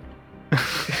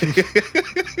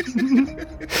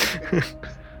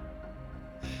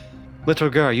 Little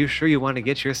girl, are you sure you want to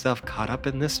get yourself caught up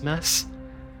in this mess?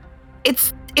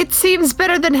 It seems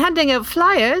better than handing out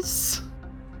flyers.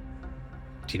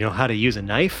 Do you know how to use a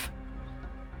knife?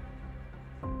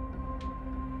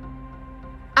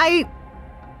 I've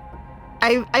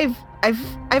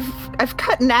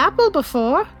cut an apple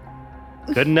before.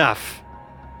 Good enough.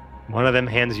 One of them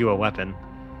hands you a weapon.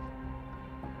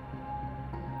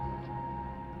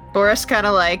 Boris kind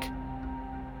of like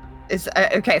is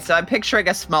okay. So I'm picturing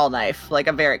a small knife, like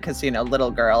a very, because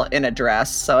little girl in a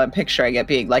dress. So I'm picturing it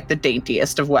being like the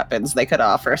daintiest of weapons they could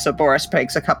offer. So Boris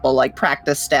takes a couple like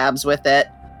practice stabs with it,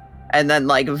 and then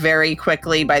like very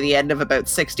quickly, by the end of about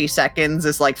 60 seconds,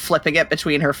 is like flipping it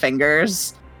between her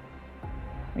fingers.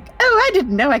 Like, oh, I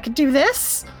didn't know I could do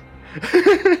this.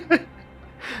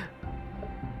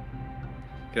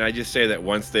 Can I just say that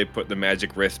once they put the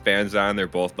magic wristbands on, they're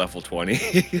both level 20?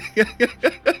 Because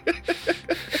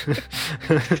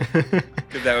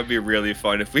that would be really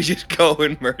fun if we just go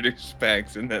and murder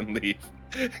Spanx and then leave.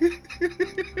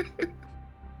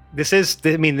 This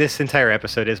entire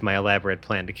episode is my elaborate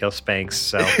plan to kill Spanx,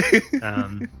 so...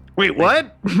 Wait,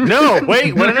 what? No,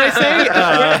 wait, what did I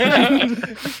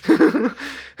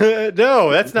say?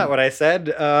 No, that's not what I said.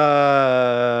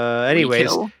 Anyways...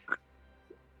 Rekill.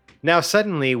 Now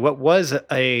suddenly, what was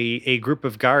a group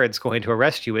of guards going to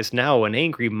arrest you is now an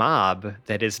angry mob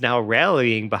that is now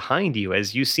rallying behind you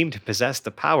as you seem to possess the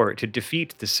power to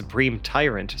defeat the supreme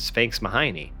tyrant, Spanx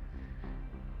Mahiny.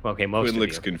 Okay, most Quinn of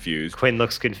looks you. confused. Quinn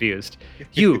looks confused.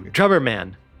 You, drummer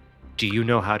man, do you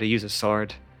know how to use a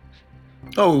sword?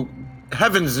 Oh,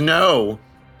 heavens no.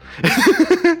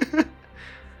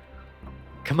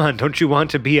 Come on, don't you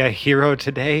want to be a hero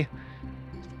today?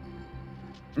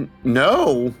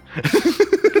 No.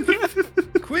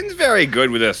 Quinn's very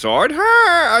good with a sword.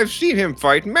 Ha! I've seen him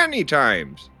fight many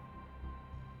times.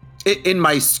 In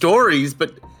my stories,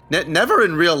 but never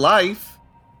in real life.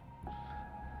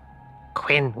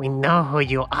 Quinn, we know who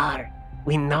you are.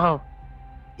 We know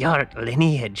your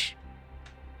lineage.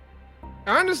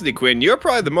 Honestly, Quinn, you're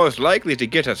probably the most likely to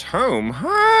get us home.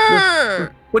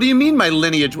 Ha! What do you mean, my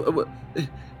lineage?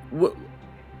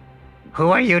 Who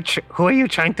are you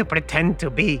trying to pretend to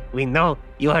be? We know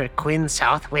you are Quinn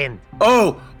Southwind.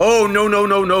 Oh,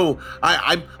 no.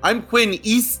 I'm Quinn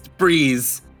East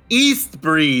Breeze. East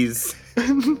Breeze.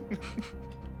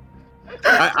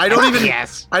 I don't even.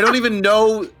 Yes. I don't even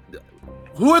know.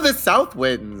 Who are the South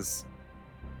Winds?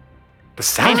 The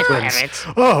Southwinds. Pirates.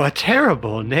 Oh, a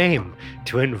terrible name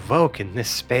to invoke in this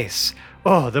space.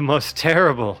 Oh, the most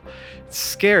terrible.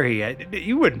 Scary.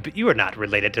 You are not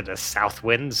related to the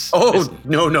Southwinds. Oh,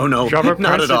 no. Drummer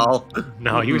Not person? at all.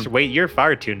 No, you're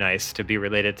far too nice to be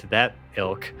related to that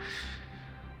ilk.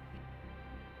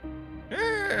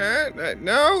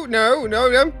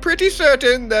 No. I'm pretty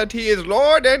certain that he is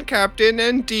Lord and Captain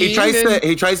and Dean.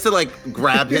 He tries to like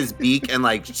grab his beak and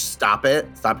like stop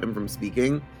him from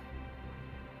speaking.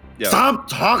 Yeah. Stop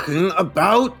talking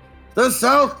about the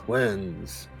South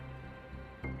Winds.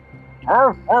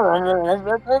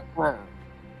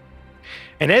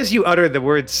 And as you utter the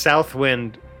word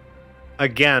Southwind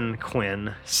again,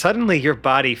 Quinn, suddenly your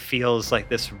body feels like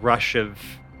this rush of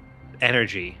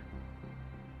energy.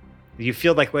 You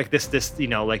feel like this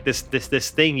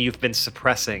thing you've been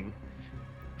suppressing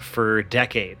for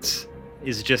decades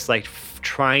is just like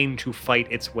trying to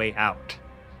fight its way out.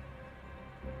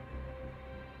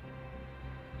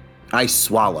 I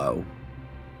swallow.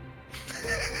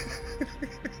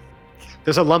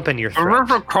 There's a lump in your throat.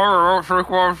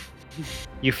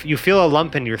 You feel a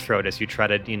lump in your throat as you try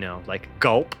to, like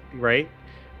gulp, right?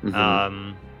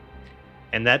 Mhm.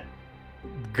 And that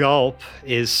gulp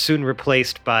is soon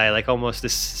replaced by like almost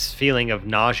this feeling of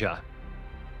nausea.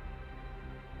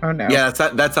 Oh no. Yeah,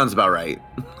 that sounds about right.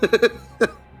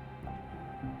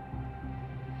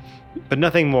 But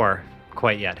nothing more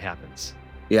quite yet happens.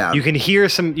 Yeah. You can hear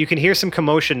some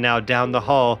commotion now down the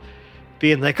hall,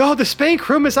 being like, "Oh, the spank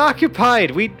room is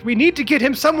occupied. We need to get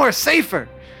him somewhere safer."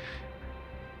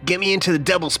 Get me into the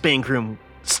double spank room.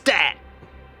 Stat!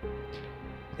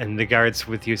 And the guards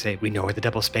with you say, "We know where the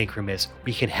double spank room is.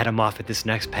 We can head him off at this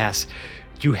next pass.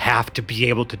 You have to be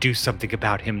able to do something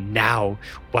about him now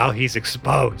while he's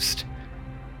exposed."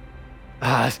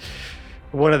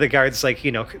 One of the guards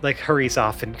hurries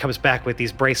off and comes back with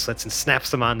these bracelets and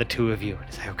snaps them on the two of you.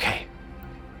 And say, "Okay,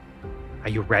 are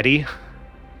you ready?"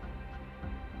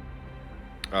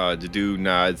 Dedu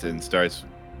nods and starts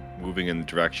moving in the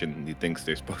direction he thinks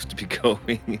they're supposed to be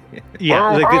going.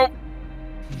 Yeah.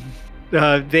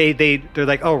 They're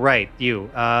like, "Oh right, you.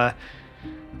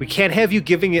 We can't have you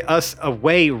giving us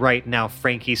away right now,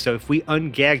 Frankie, so if we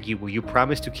ungag you, will you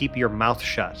promise to keep your mouth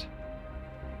shut?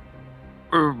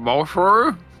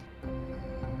 Bonjour?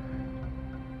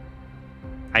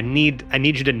 I need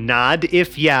you to nod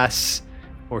if yes,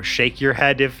 or shake your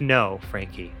head if no,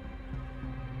 Frankie.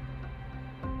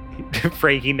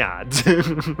 Frankie nods. They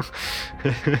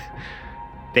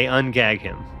ungag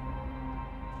him.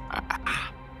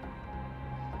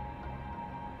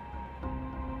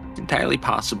 It's entirely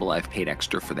possible I've paid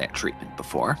extra for that treatment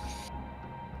before.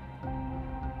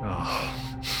 Oh.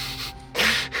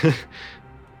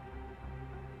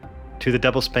 To the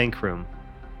double spank room.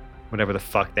 Whatever the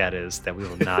fuck that is, that we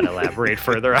will not elaborate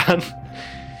further on.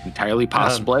 Entirely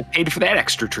possible I've paid for that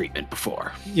extra treatment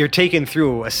before. You're taken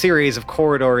through a series of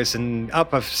corridors and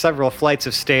up of several flights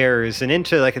of stairs and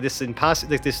into like this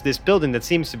this building that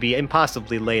seems to be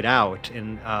impossibly laid out,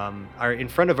 and are in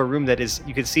front of a room that is,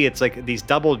 you can see it's like these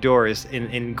double doors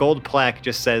in gold plaque.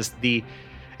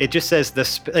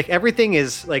 Everything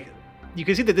is like, you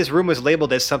can see that this room was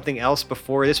labeled as something else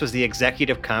before. This was the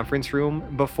executive conference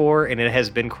room before, and it has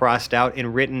been crossed out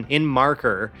and written in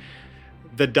marker,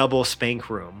 the double spank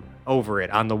room, over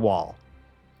it on the wall.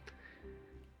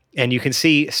 And you can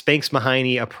see Spanx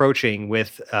Mahoney approaching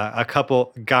with a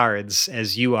couple guards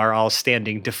as you are all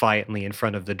standing defiantly in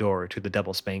front of the door to the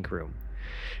double spank room.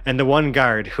 And the one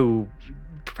guard who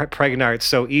Pregnart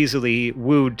so easily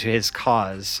wooed to his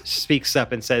cause speaks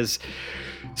up and says,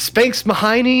 Spanx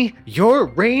Mahoney, your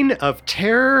reign of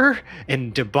terror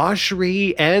and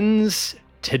debauchery ends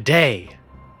today.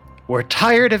 We're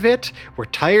tired of it. We're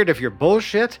tired of your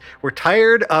bullshit. We're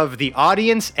tired of the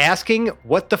audience asking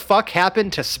what the fuck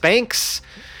happened to Spanx.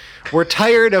 We're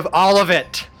tired of all of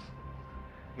it.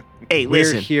 Hey, We're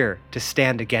listen. here to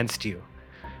stand against you.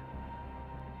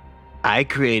 I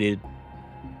created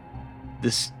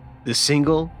the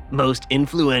single most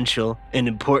influential and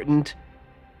important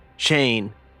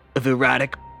chain of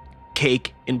erotic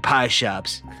cake and pie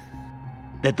shops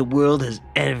that the world has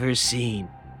ever seen.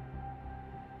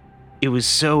 It was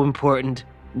so important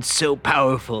and so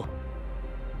powerful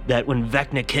that when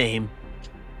Vecna came,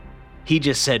 he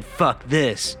just said, fuck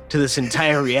this, to this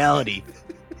entire reality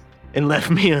and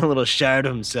left me a little shard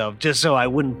of himself just so I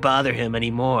wouldn't bother him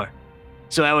anymore.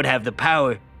 So I would have the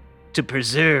power to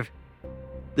preserve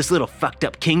this little fucked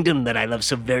up kingdom that I love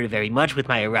so very, very much with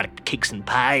my erotic cakes and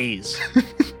pies.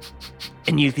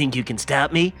 And you think you can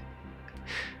stop me?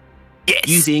 Yes!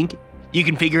 You think you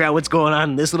can figure out what's going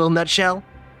on in this little nutshell?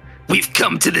 We've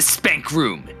come to the spank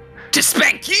room to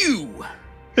spank you!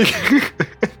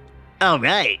 All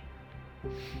right.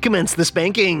 Commence the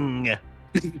spanking.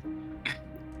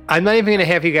 I'm not even going to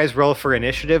have you guys roll for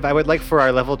initiative. I would like for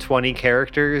our level 20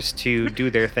 characters to do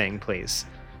their thing, please.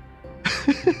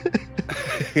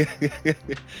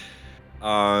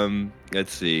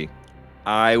 Let's see.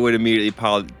 I would immediately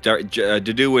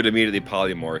Dedue would immediately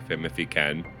polymorph him if he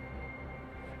can.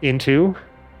 Into?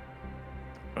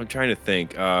 I'm trying to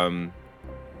think. A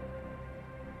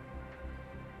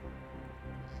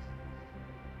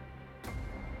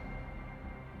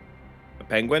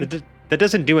penguin? That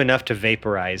doesn't do enough to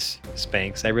vaporize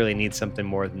Spanx. I really need something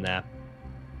more than that.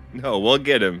 No, we'll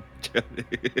get him.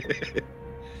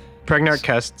 Pregnart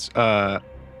casts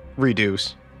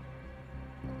reduce.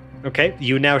 Okay,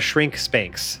 you now shrink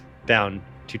Spanx down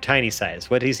to tiny size.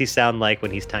 What does he sound like when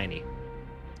he's tiny?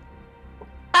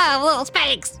 Oh, little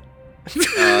Spanx!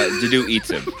 Dedue eats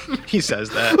him. He says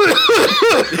that.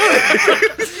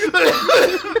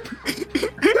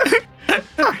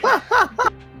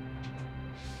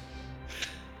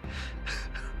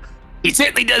 He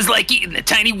certainly does like eating the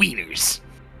tiny wieners.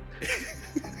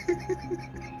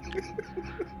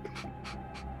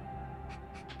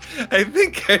 I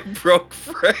think I broke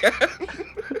Fran.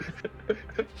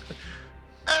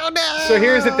 Oh no! So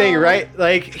here's the thing, right?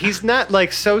 Like, he's not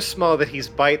like so small that he's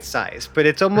bite-sized, but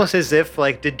it's almost as if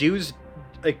like the dude's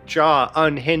like jaw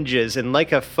unhinges and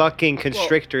like a fucking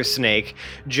constrictor snake,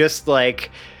 just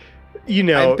like, you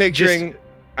know. I'm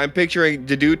picturing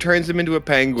Dedue turns him into a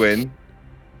penguin.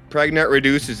 Pregnant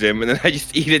reduces him, and then I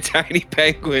just eat a tiny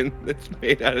penguin that's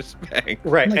made out of Spanx.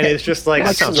 Right, and it's just like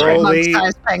Like a slowly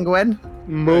chipmunk-sized penguin.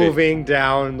 moving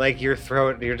down like your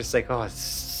throat, and you're just like, oh,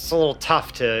 it's a little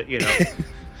tough to, you know.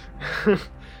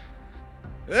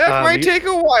 That might take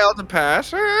a while to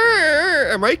pass.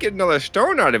 I might get another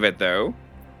stone out of it, though.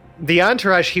 The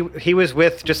entourage he was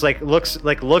with just looks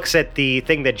at the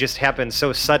thing that just happened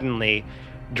so suddenly,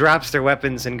 drops their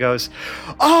weapons and goes,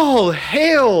 "All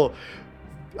hail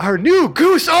our new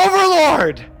Goose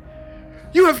Overlord!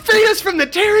 You have freed us from the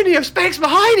tyranny of Spanx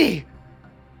Mahoney!"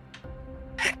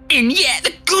 And yeah,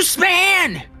 the Goose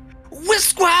Man!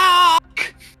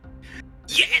 Whisquawk!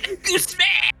 Yeah,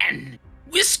 Gooseman!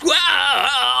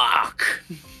 Whisquawk!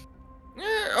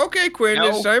 Okay, Quinn, No.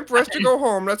 it's time for us to go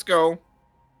home. Let's go.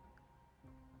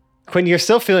 Quinn, you're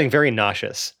still feeling very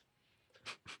nauseous.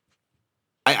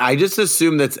 I just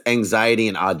assume that's anxiety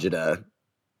and agita.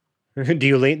 Do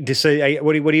you lean?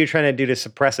 What are you trying to do to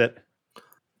suppress it?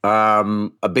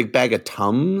 A big bag of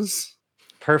Tums.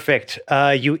 Perfect.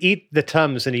 You eat the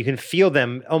Tums and you can feel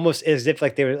them almost as if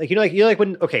like they were like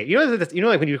when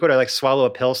when you go to like swallow a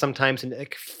pill sometimes and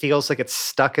it feels like it's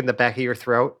stuck in the back of your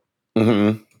throat,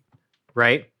 Mm-hmm.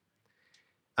 right?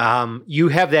 You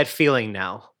have that feeling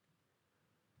now.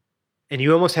 And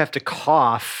you almost have to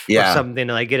cough or Yeah. something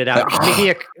to like get it out.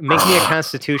 Make me a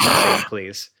Constitution save,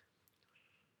 please.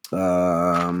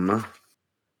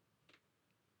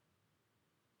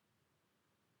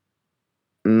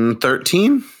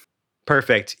 13.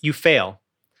 Perfect. You fail.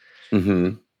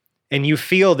 Mm-hmm. And you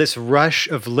feel this rush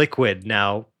of liquid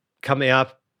now coming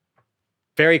up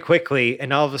very quickly,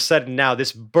 and all of a sudden now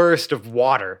this burst of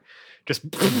water just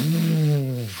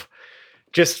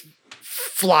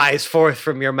flies forth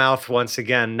from your mouth once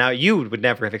again. Now you would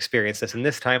never have experienced this in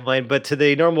this timeline, but to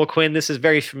the normal Quinn, this is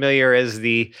very familiar as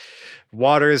the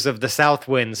waters of the south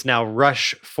winds now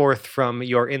rush forth from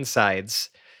your insides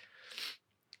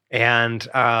and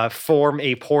form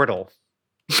a portal.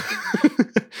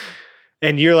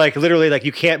 And you're like literally like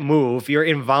you can't move. You're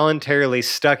involuntarily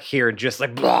stuck here, just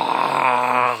like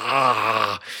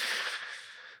blah,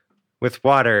 with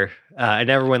water,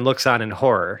 and everyone looks on in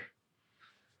horror.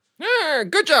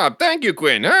 Good job. Thank you,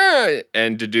 Quinn.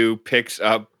 And Dedue picks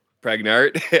up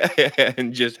Pregnart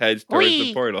and just heads towards the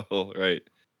Whee! portal. Right.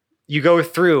 You go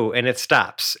through, and it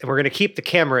stops. And we're going to keep the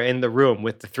camera in the room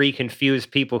with the three confused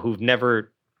people who've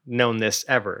never known this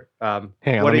ever. Hang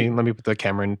on, what let me put the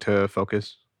camera into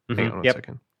focus. Hang on one Yep,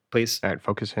 second. please. All right,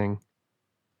 focusing.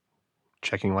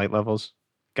 Checking light levels.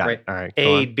 Got Right. it. All right.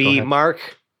 A, B, ahead. Mark.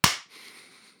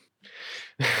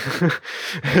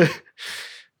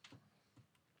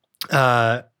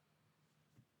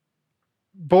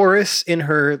 Boris in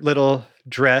her little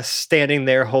dress, standing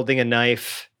there holding a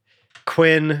knife.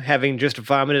 Quinn having just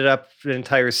vomited up an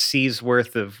entire sea's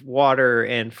worth of water,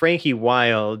 and Frankie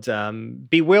Wild,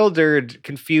 bewildered,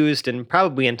 confused, and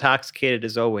probably intoxicated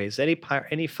as always.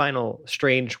 Any final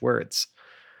strange words?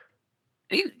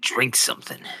 I need to drink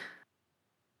something.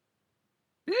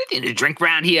 I need to drink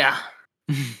around here.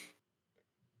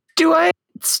 Do I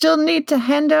still need to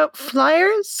hand out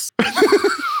flyers?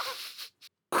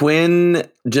 Quinn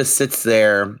just sits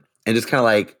there and just kind of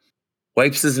like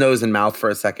wipes his nose and mouth for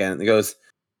a second. And goes,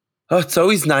 "Oh, it's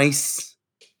always nice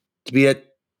to be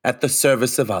at the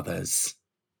service of others."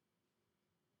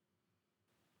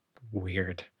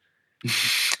 Weird.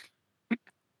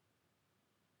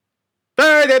 All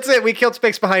right, that's it. We killed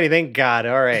Spix behind you. Thank God.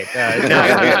 All right.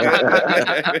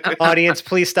 Now, audience,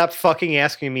 please stop fucking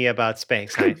asking me about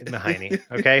Spanx behind me.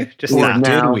 Okay? Just Or stop. did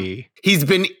Now- we? He's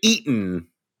been eaten.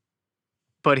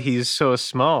 But he's so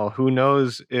small. Who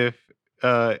knows if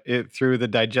it through the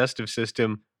digestive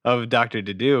system of Dr.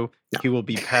 Dedue, No. he will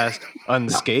be passed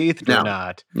unscathed No. or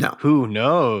not. No. Who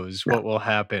knows No. what will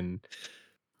happen?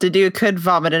 Dedue could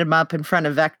vomit him up in front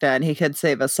of Vecta and he could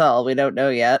save us all. We don't know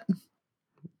yet.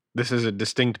 This is a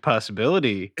distinct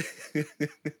possibility.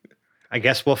 I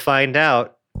guess we'll find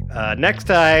out next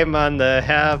time on the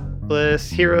Hapless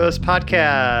Heroes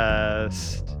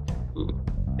podcast.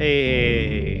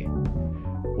 Hey.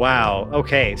 Wow.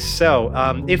 Okay. So,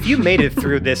 if you made it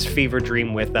through this fever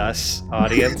dream with us,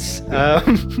 audience,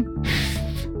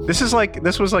 This was like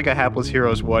a Hapless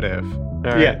Heroes what if. All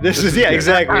right? yeah, this is good.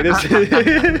 exactly. This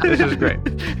This is great.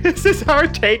 This is our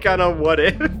take on a what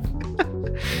if.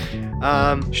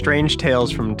 Strange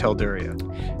tales from Telduria.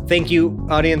 Thank you,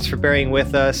 audience, for bearing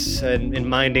with us and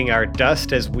minding our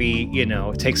dust as we,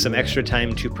 take some extra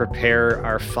time to prepare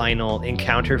our final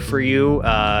encounter for you.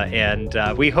 And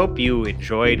we hope you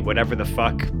enjoyed whatever the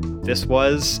fuck this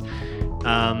was.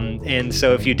 And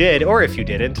so if you did, or if you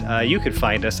didn't, you could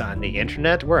find us on the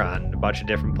internet. We're on a bunch of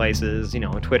different places,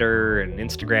 Twitter and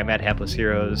Instagram at Hapless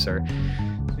Heroes, or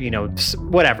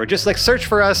whatever. Just like search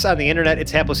for us on the internet.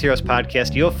 It's Hapless Heroes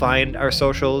Podcast. You'll find our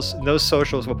socials. And those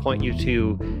socials will point you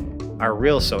to our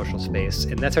real social space,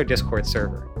 and that's our Discord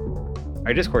server.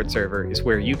 Our Discord server is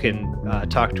where you can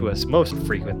talk to us most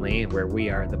frequently, where we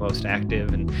are the most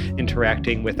active and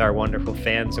interacting with our wonderful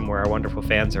fans, and where our wonderful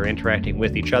fans are interacting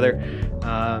with each other.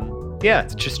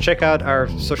 Just check out our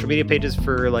social media pages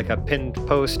for like a pinned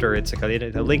post, or it's like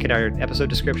a link in our episode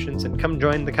descriptions, and come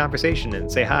join the conversation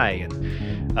and say hi.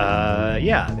 And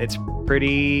yeah, it's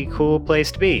pretty cool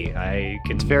place to be.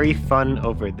 It's very fun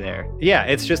over there. Yeah,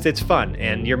 it's fun,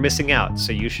 and you're missing out,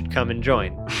 so you should come and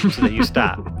join so that you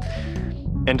stop.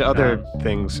 And other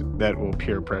things that will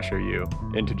peer pressure you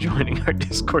into joining our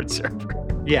Discord server.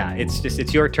 Yeah,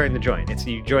 it's your turn to join.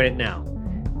 You join it now.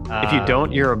 If you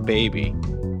don't, you're a baby.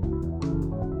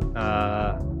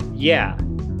 Yeah.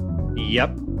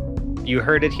 Yep. You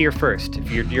heard it here first.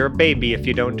 If you're a baby if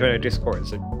you don't join our Discord.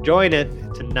 So join it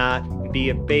to not be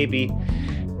a baby.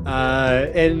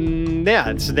 And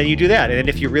yeah, so then you do that. And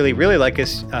if you really, really like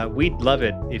us, we'd love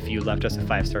it if you left us a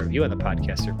 5-star review on the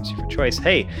podcast service of your choice.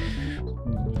 Hey,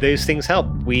 those things help.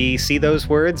 We see those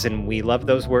words and we love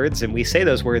those words and we say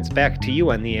those words back to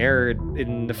you on the air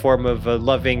in the form of a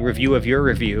loving review of your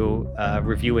review,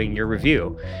 reviewing your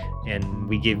review. And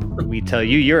we tell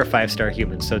you you're a 5-star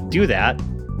human. So do that,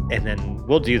 and then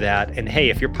we'll do that. And hey,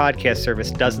 if your podcast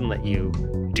service doesn't let you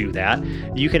do that,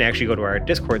 you can actually go to our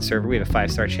Discord server. We have a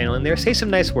 5-star channel in there. Say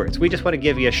some nice words. We just want to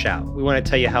give you a shout. We want to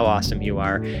tell you how awesome you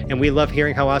are. And we love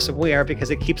hearing how awesome we are because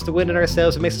it keeps the wind in our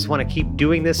sails. It makes us want to keep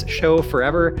doing this show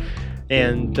forever.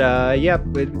 And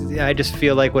I just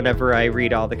feel like whenever I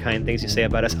read all the kind things you say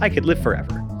about us, I could live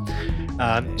forever.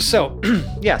 So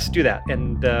yes, do that.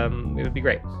 And it would be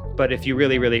great. But if you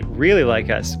really, really, really like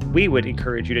us, we would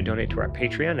encourage you to donate to our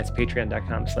Patreon. It's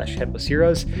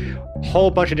patreon.com/headlessheroes. Whole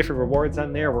bunch of different rewards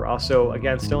on there. We're also,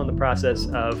 again, still in the process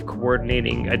of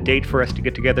coordinating a date for us to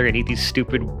get together and eat these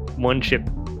stupid one-chip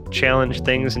challenge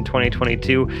things in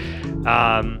 2022.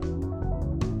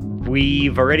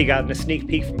 We've already gotten a sneak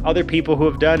peek from other people who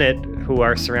have done it, who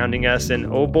are surrounding us, and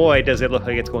oh boy, does it look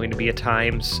like it's going to be a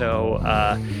time. So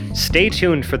stay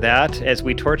tuned for that as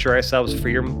we torture ourselves for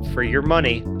your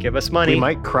money. Give us money. We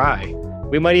might cry.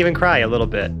 We might even cry a little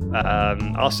bit.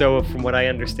 Also, from what I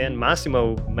understand,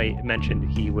 Massimo mentioned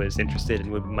he was interested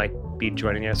and might be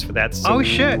joining us for that. So, oh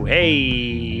shit!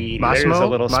 Hey, Massimo, there's a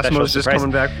little special Massimo's just surprise.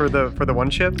 coming back for the one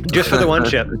chip. Just for the one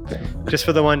chip. Just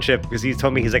for the one chip, because he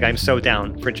told me, he's like, I'm so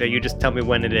down. Fritcha, you just tell me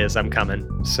when it is. I'm coming.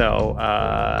 So,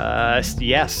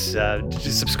 yes,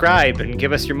 just subscribe and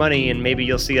give us your money, and maybe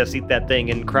you'll see us eat that thing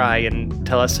and cry and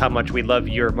tell us how much we love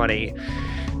your money.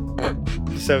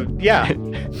 So, yeah.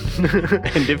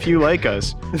 And if you like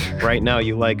us, right now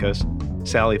you like us,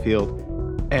 Sally Field,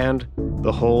 and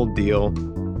the whole deal,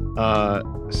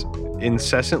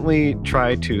 incessantly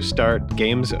try to start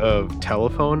games of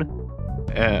telephone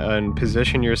and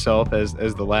position yourself as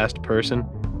the last person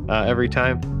every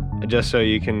time, just so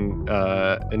you can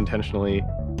intentionally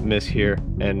mishear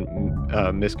and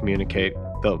miscommunicate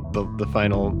the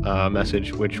final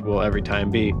message, which will every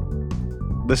time be,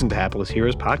 listen to Hapless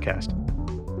Heroes podcast.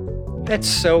 That's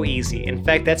so easy. In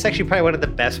fact, that's actually probably one of the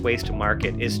best ways to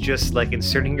market, is just like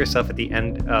inserting yourself at the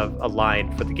end of a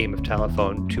line for the game of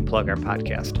telephone to plug our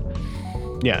podcast.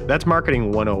 Yeah, that's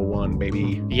marketing 101,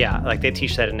 baby. Yeah, like they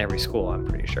teach that in every school, I'm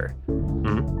pretty sure.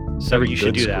 Mm-hmm. So Every you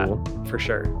should good do school. that for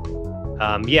sure.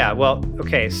 Yeah, well,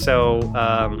 okay, so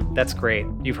that's great.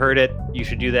 You've heard it. You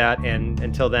should do that. And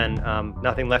until then,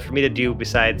 nothing left for me to do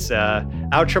besides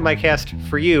outro my cast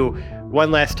for you one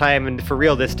last time, and for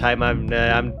real this time. I'm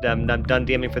done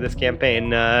DMing for this campaign.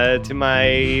 To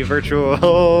my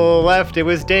virtual left, it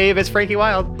was Dave as Frankie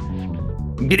Wild.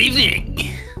 Good evening.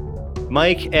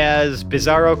 Mike as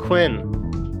Bizarro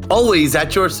Quinn. Always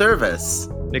at your service.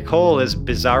 Nicole as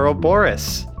Bizarro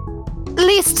Boris. At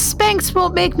least Spanx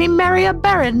won't make me marry a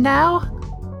baron now.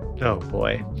 Oh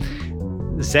boy.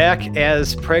 Zach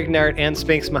as Pregnart and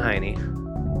Spanx Mahoney.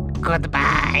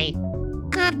 Goodbye.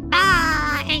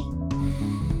 Goodbye.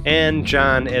 And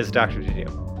John as Dr. Didio.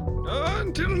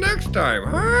 Until next time,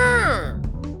 huh?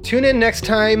 Tune in next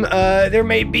time. There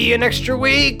may be an extra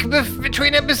week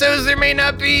between episodes. There may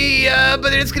not be,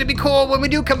 but it's going to be cool when we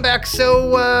do come back.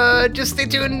 So just stay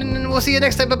tuned, and we'll see you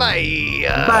next time. Bye-bye.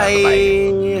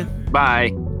 Bye.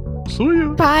 Bye. See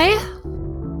ya. Bye.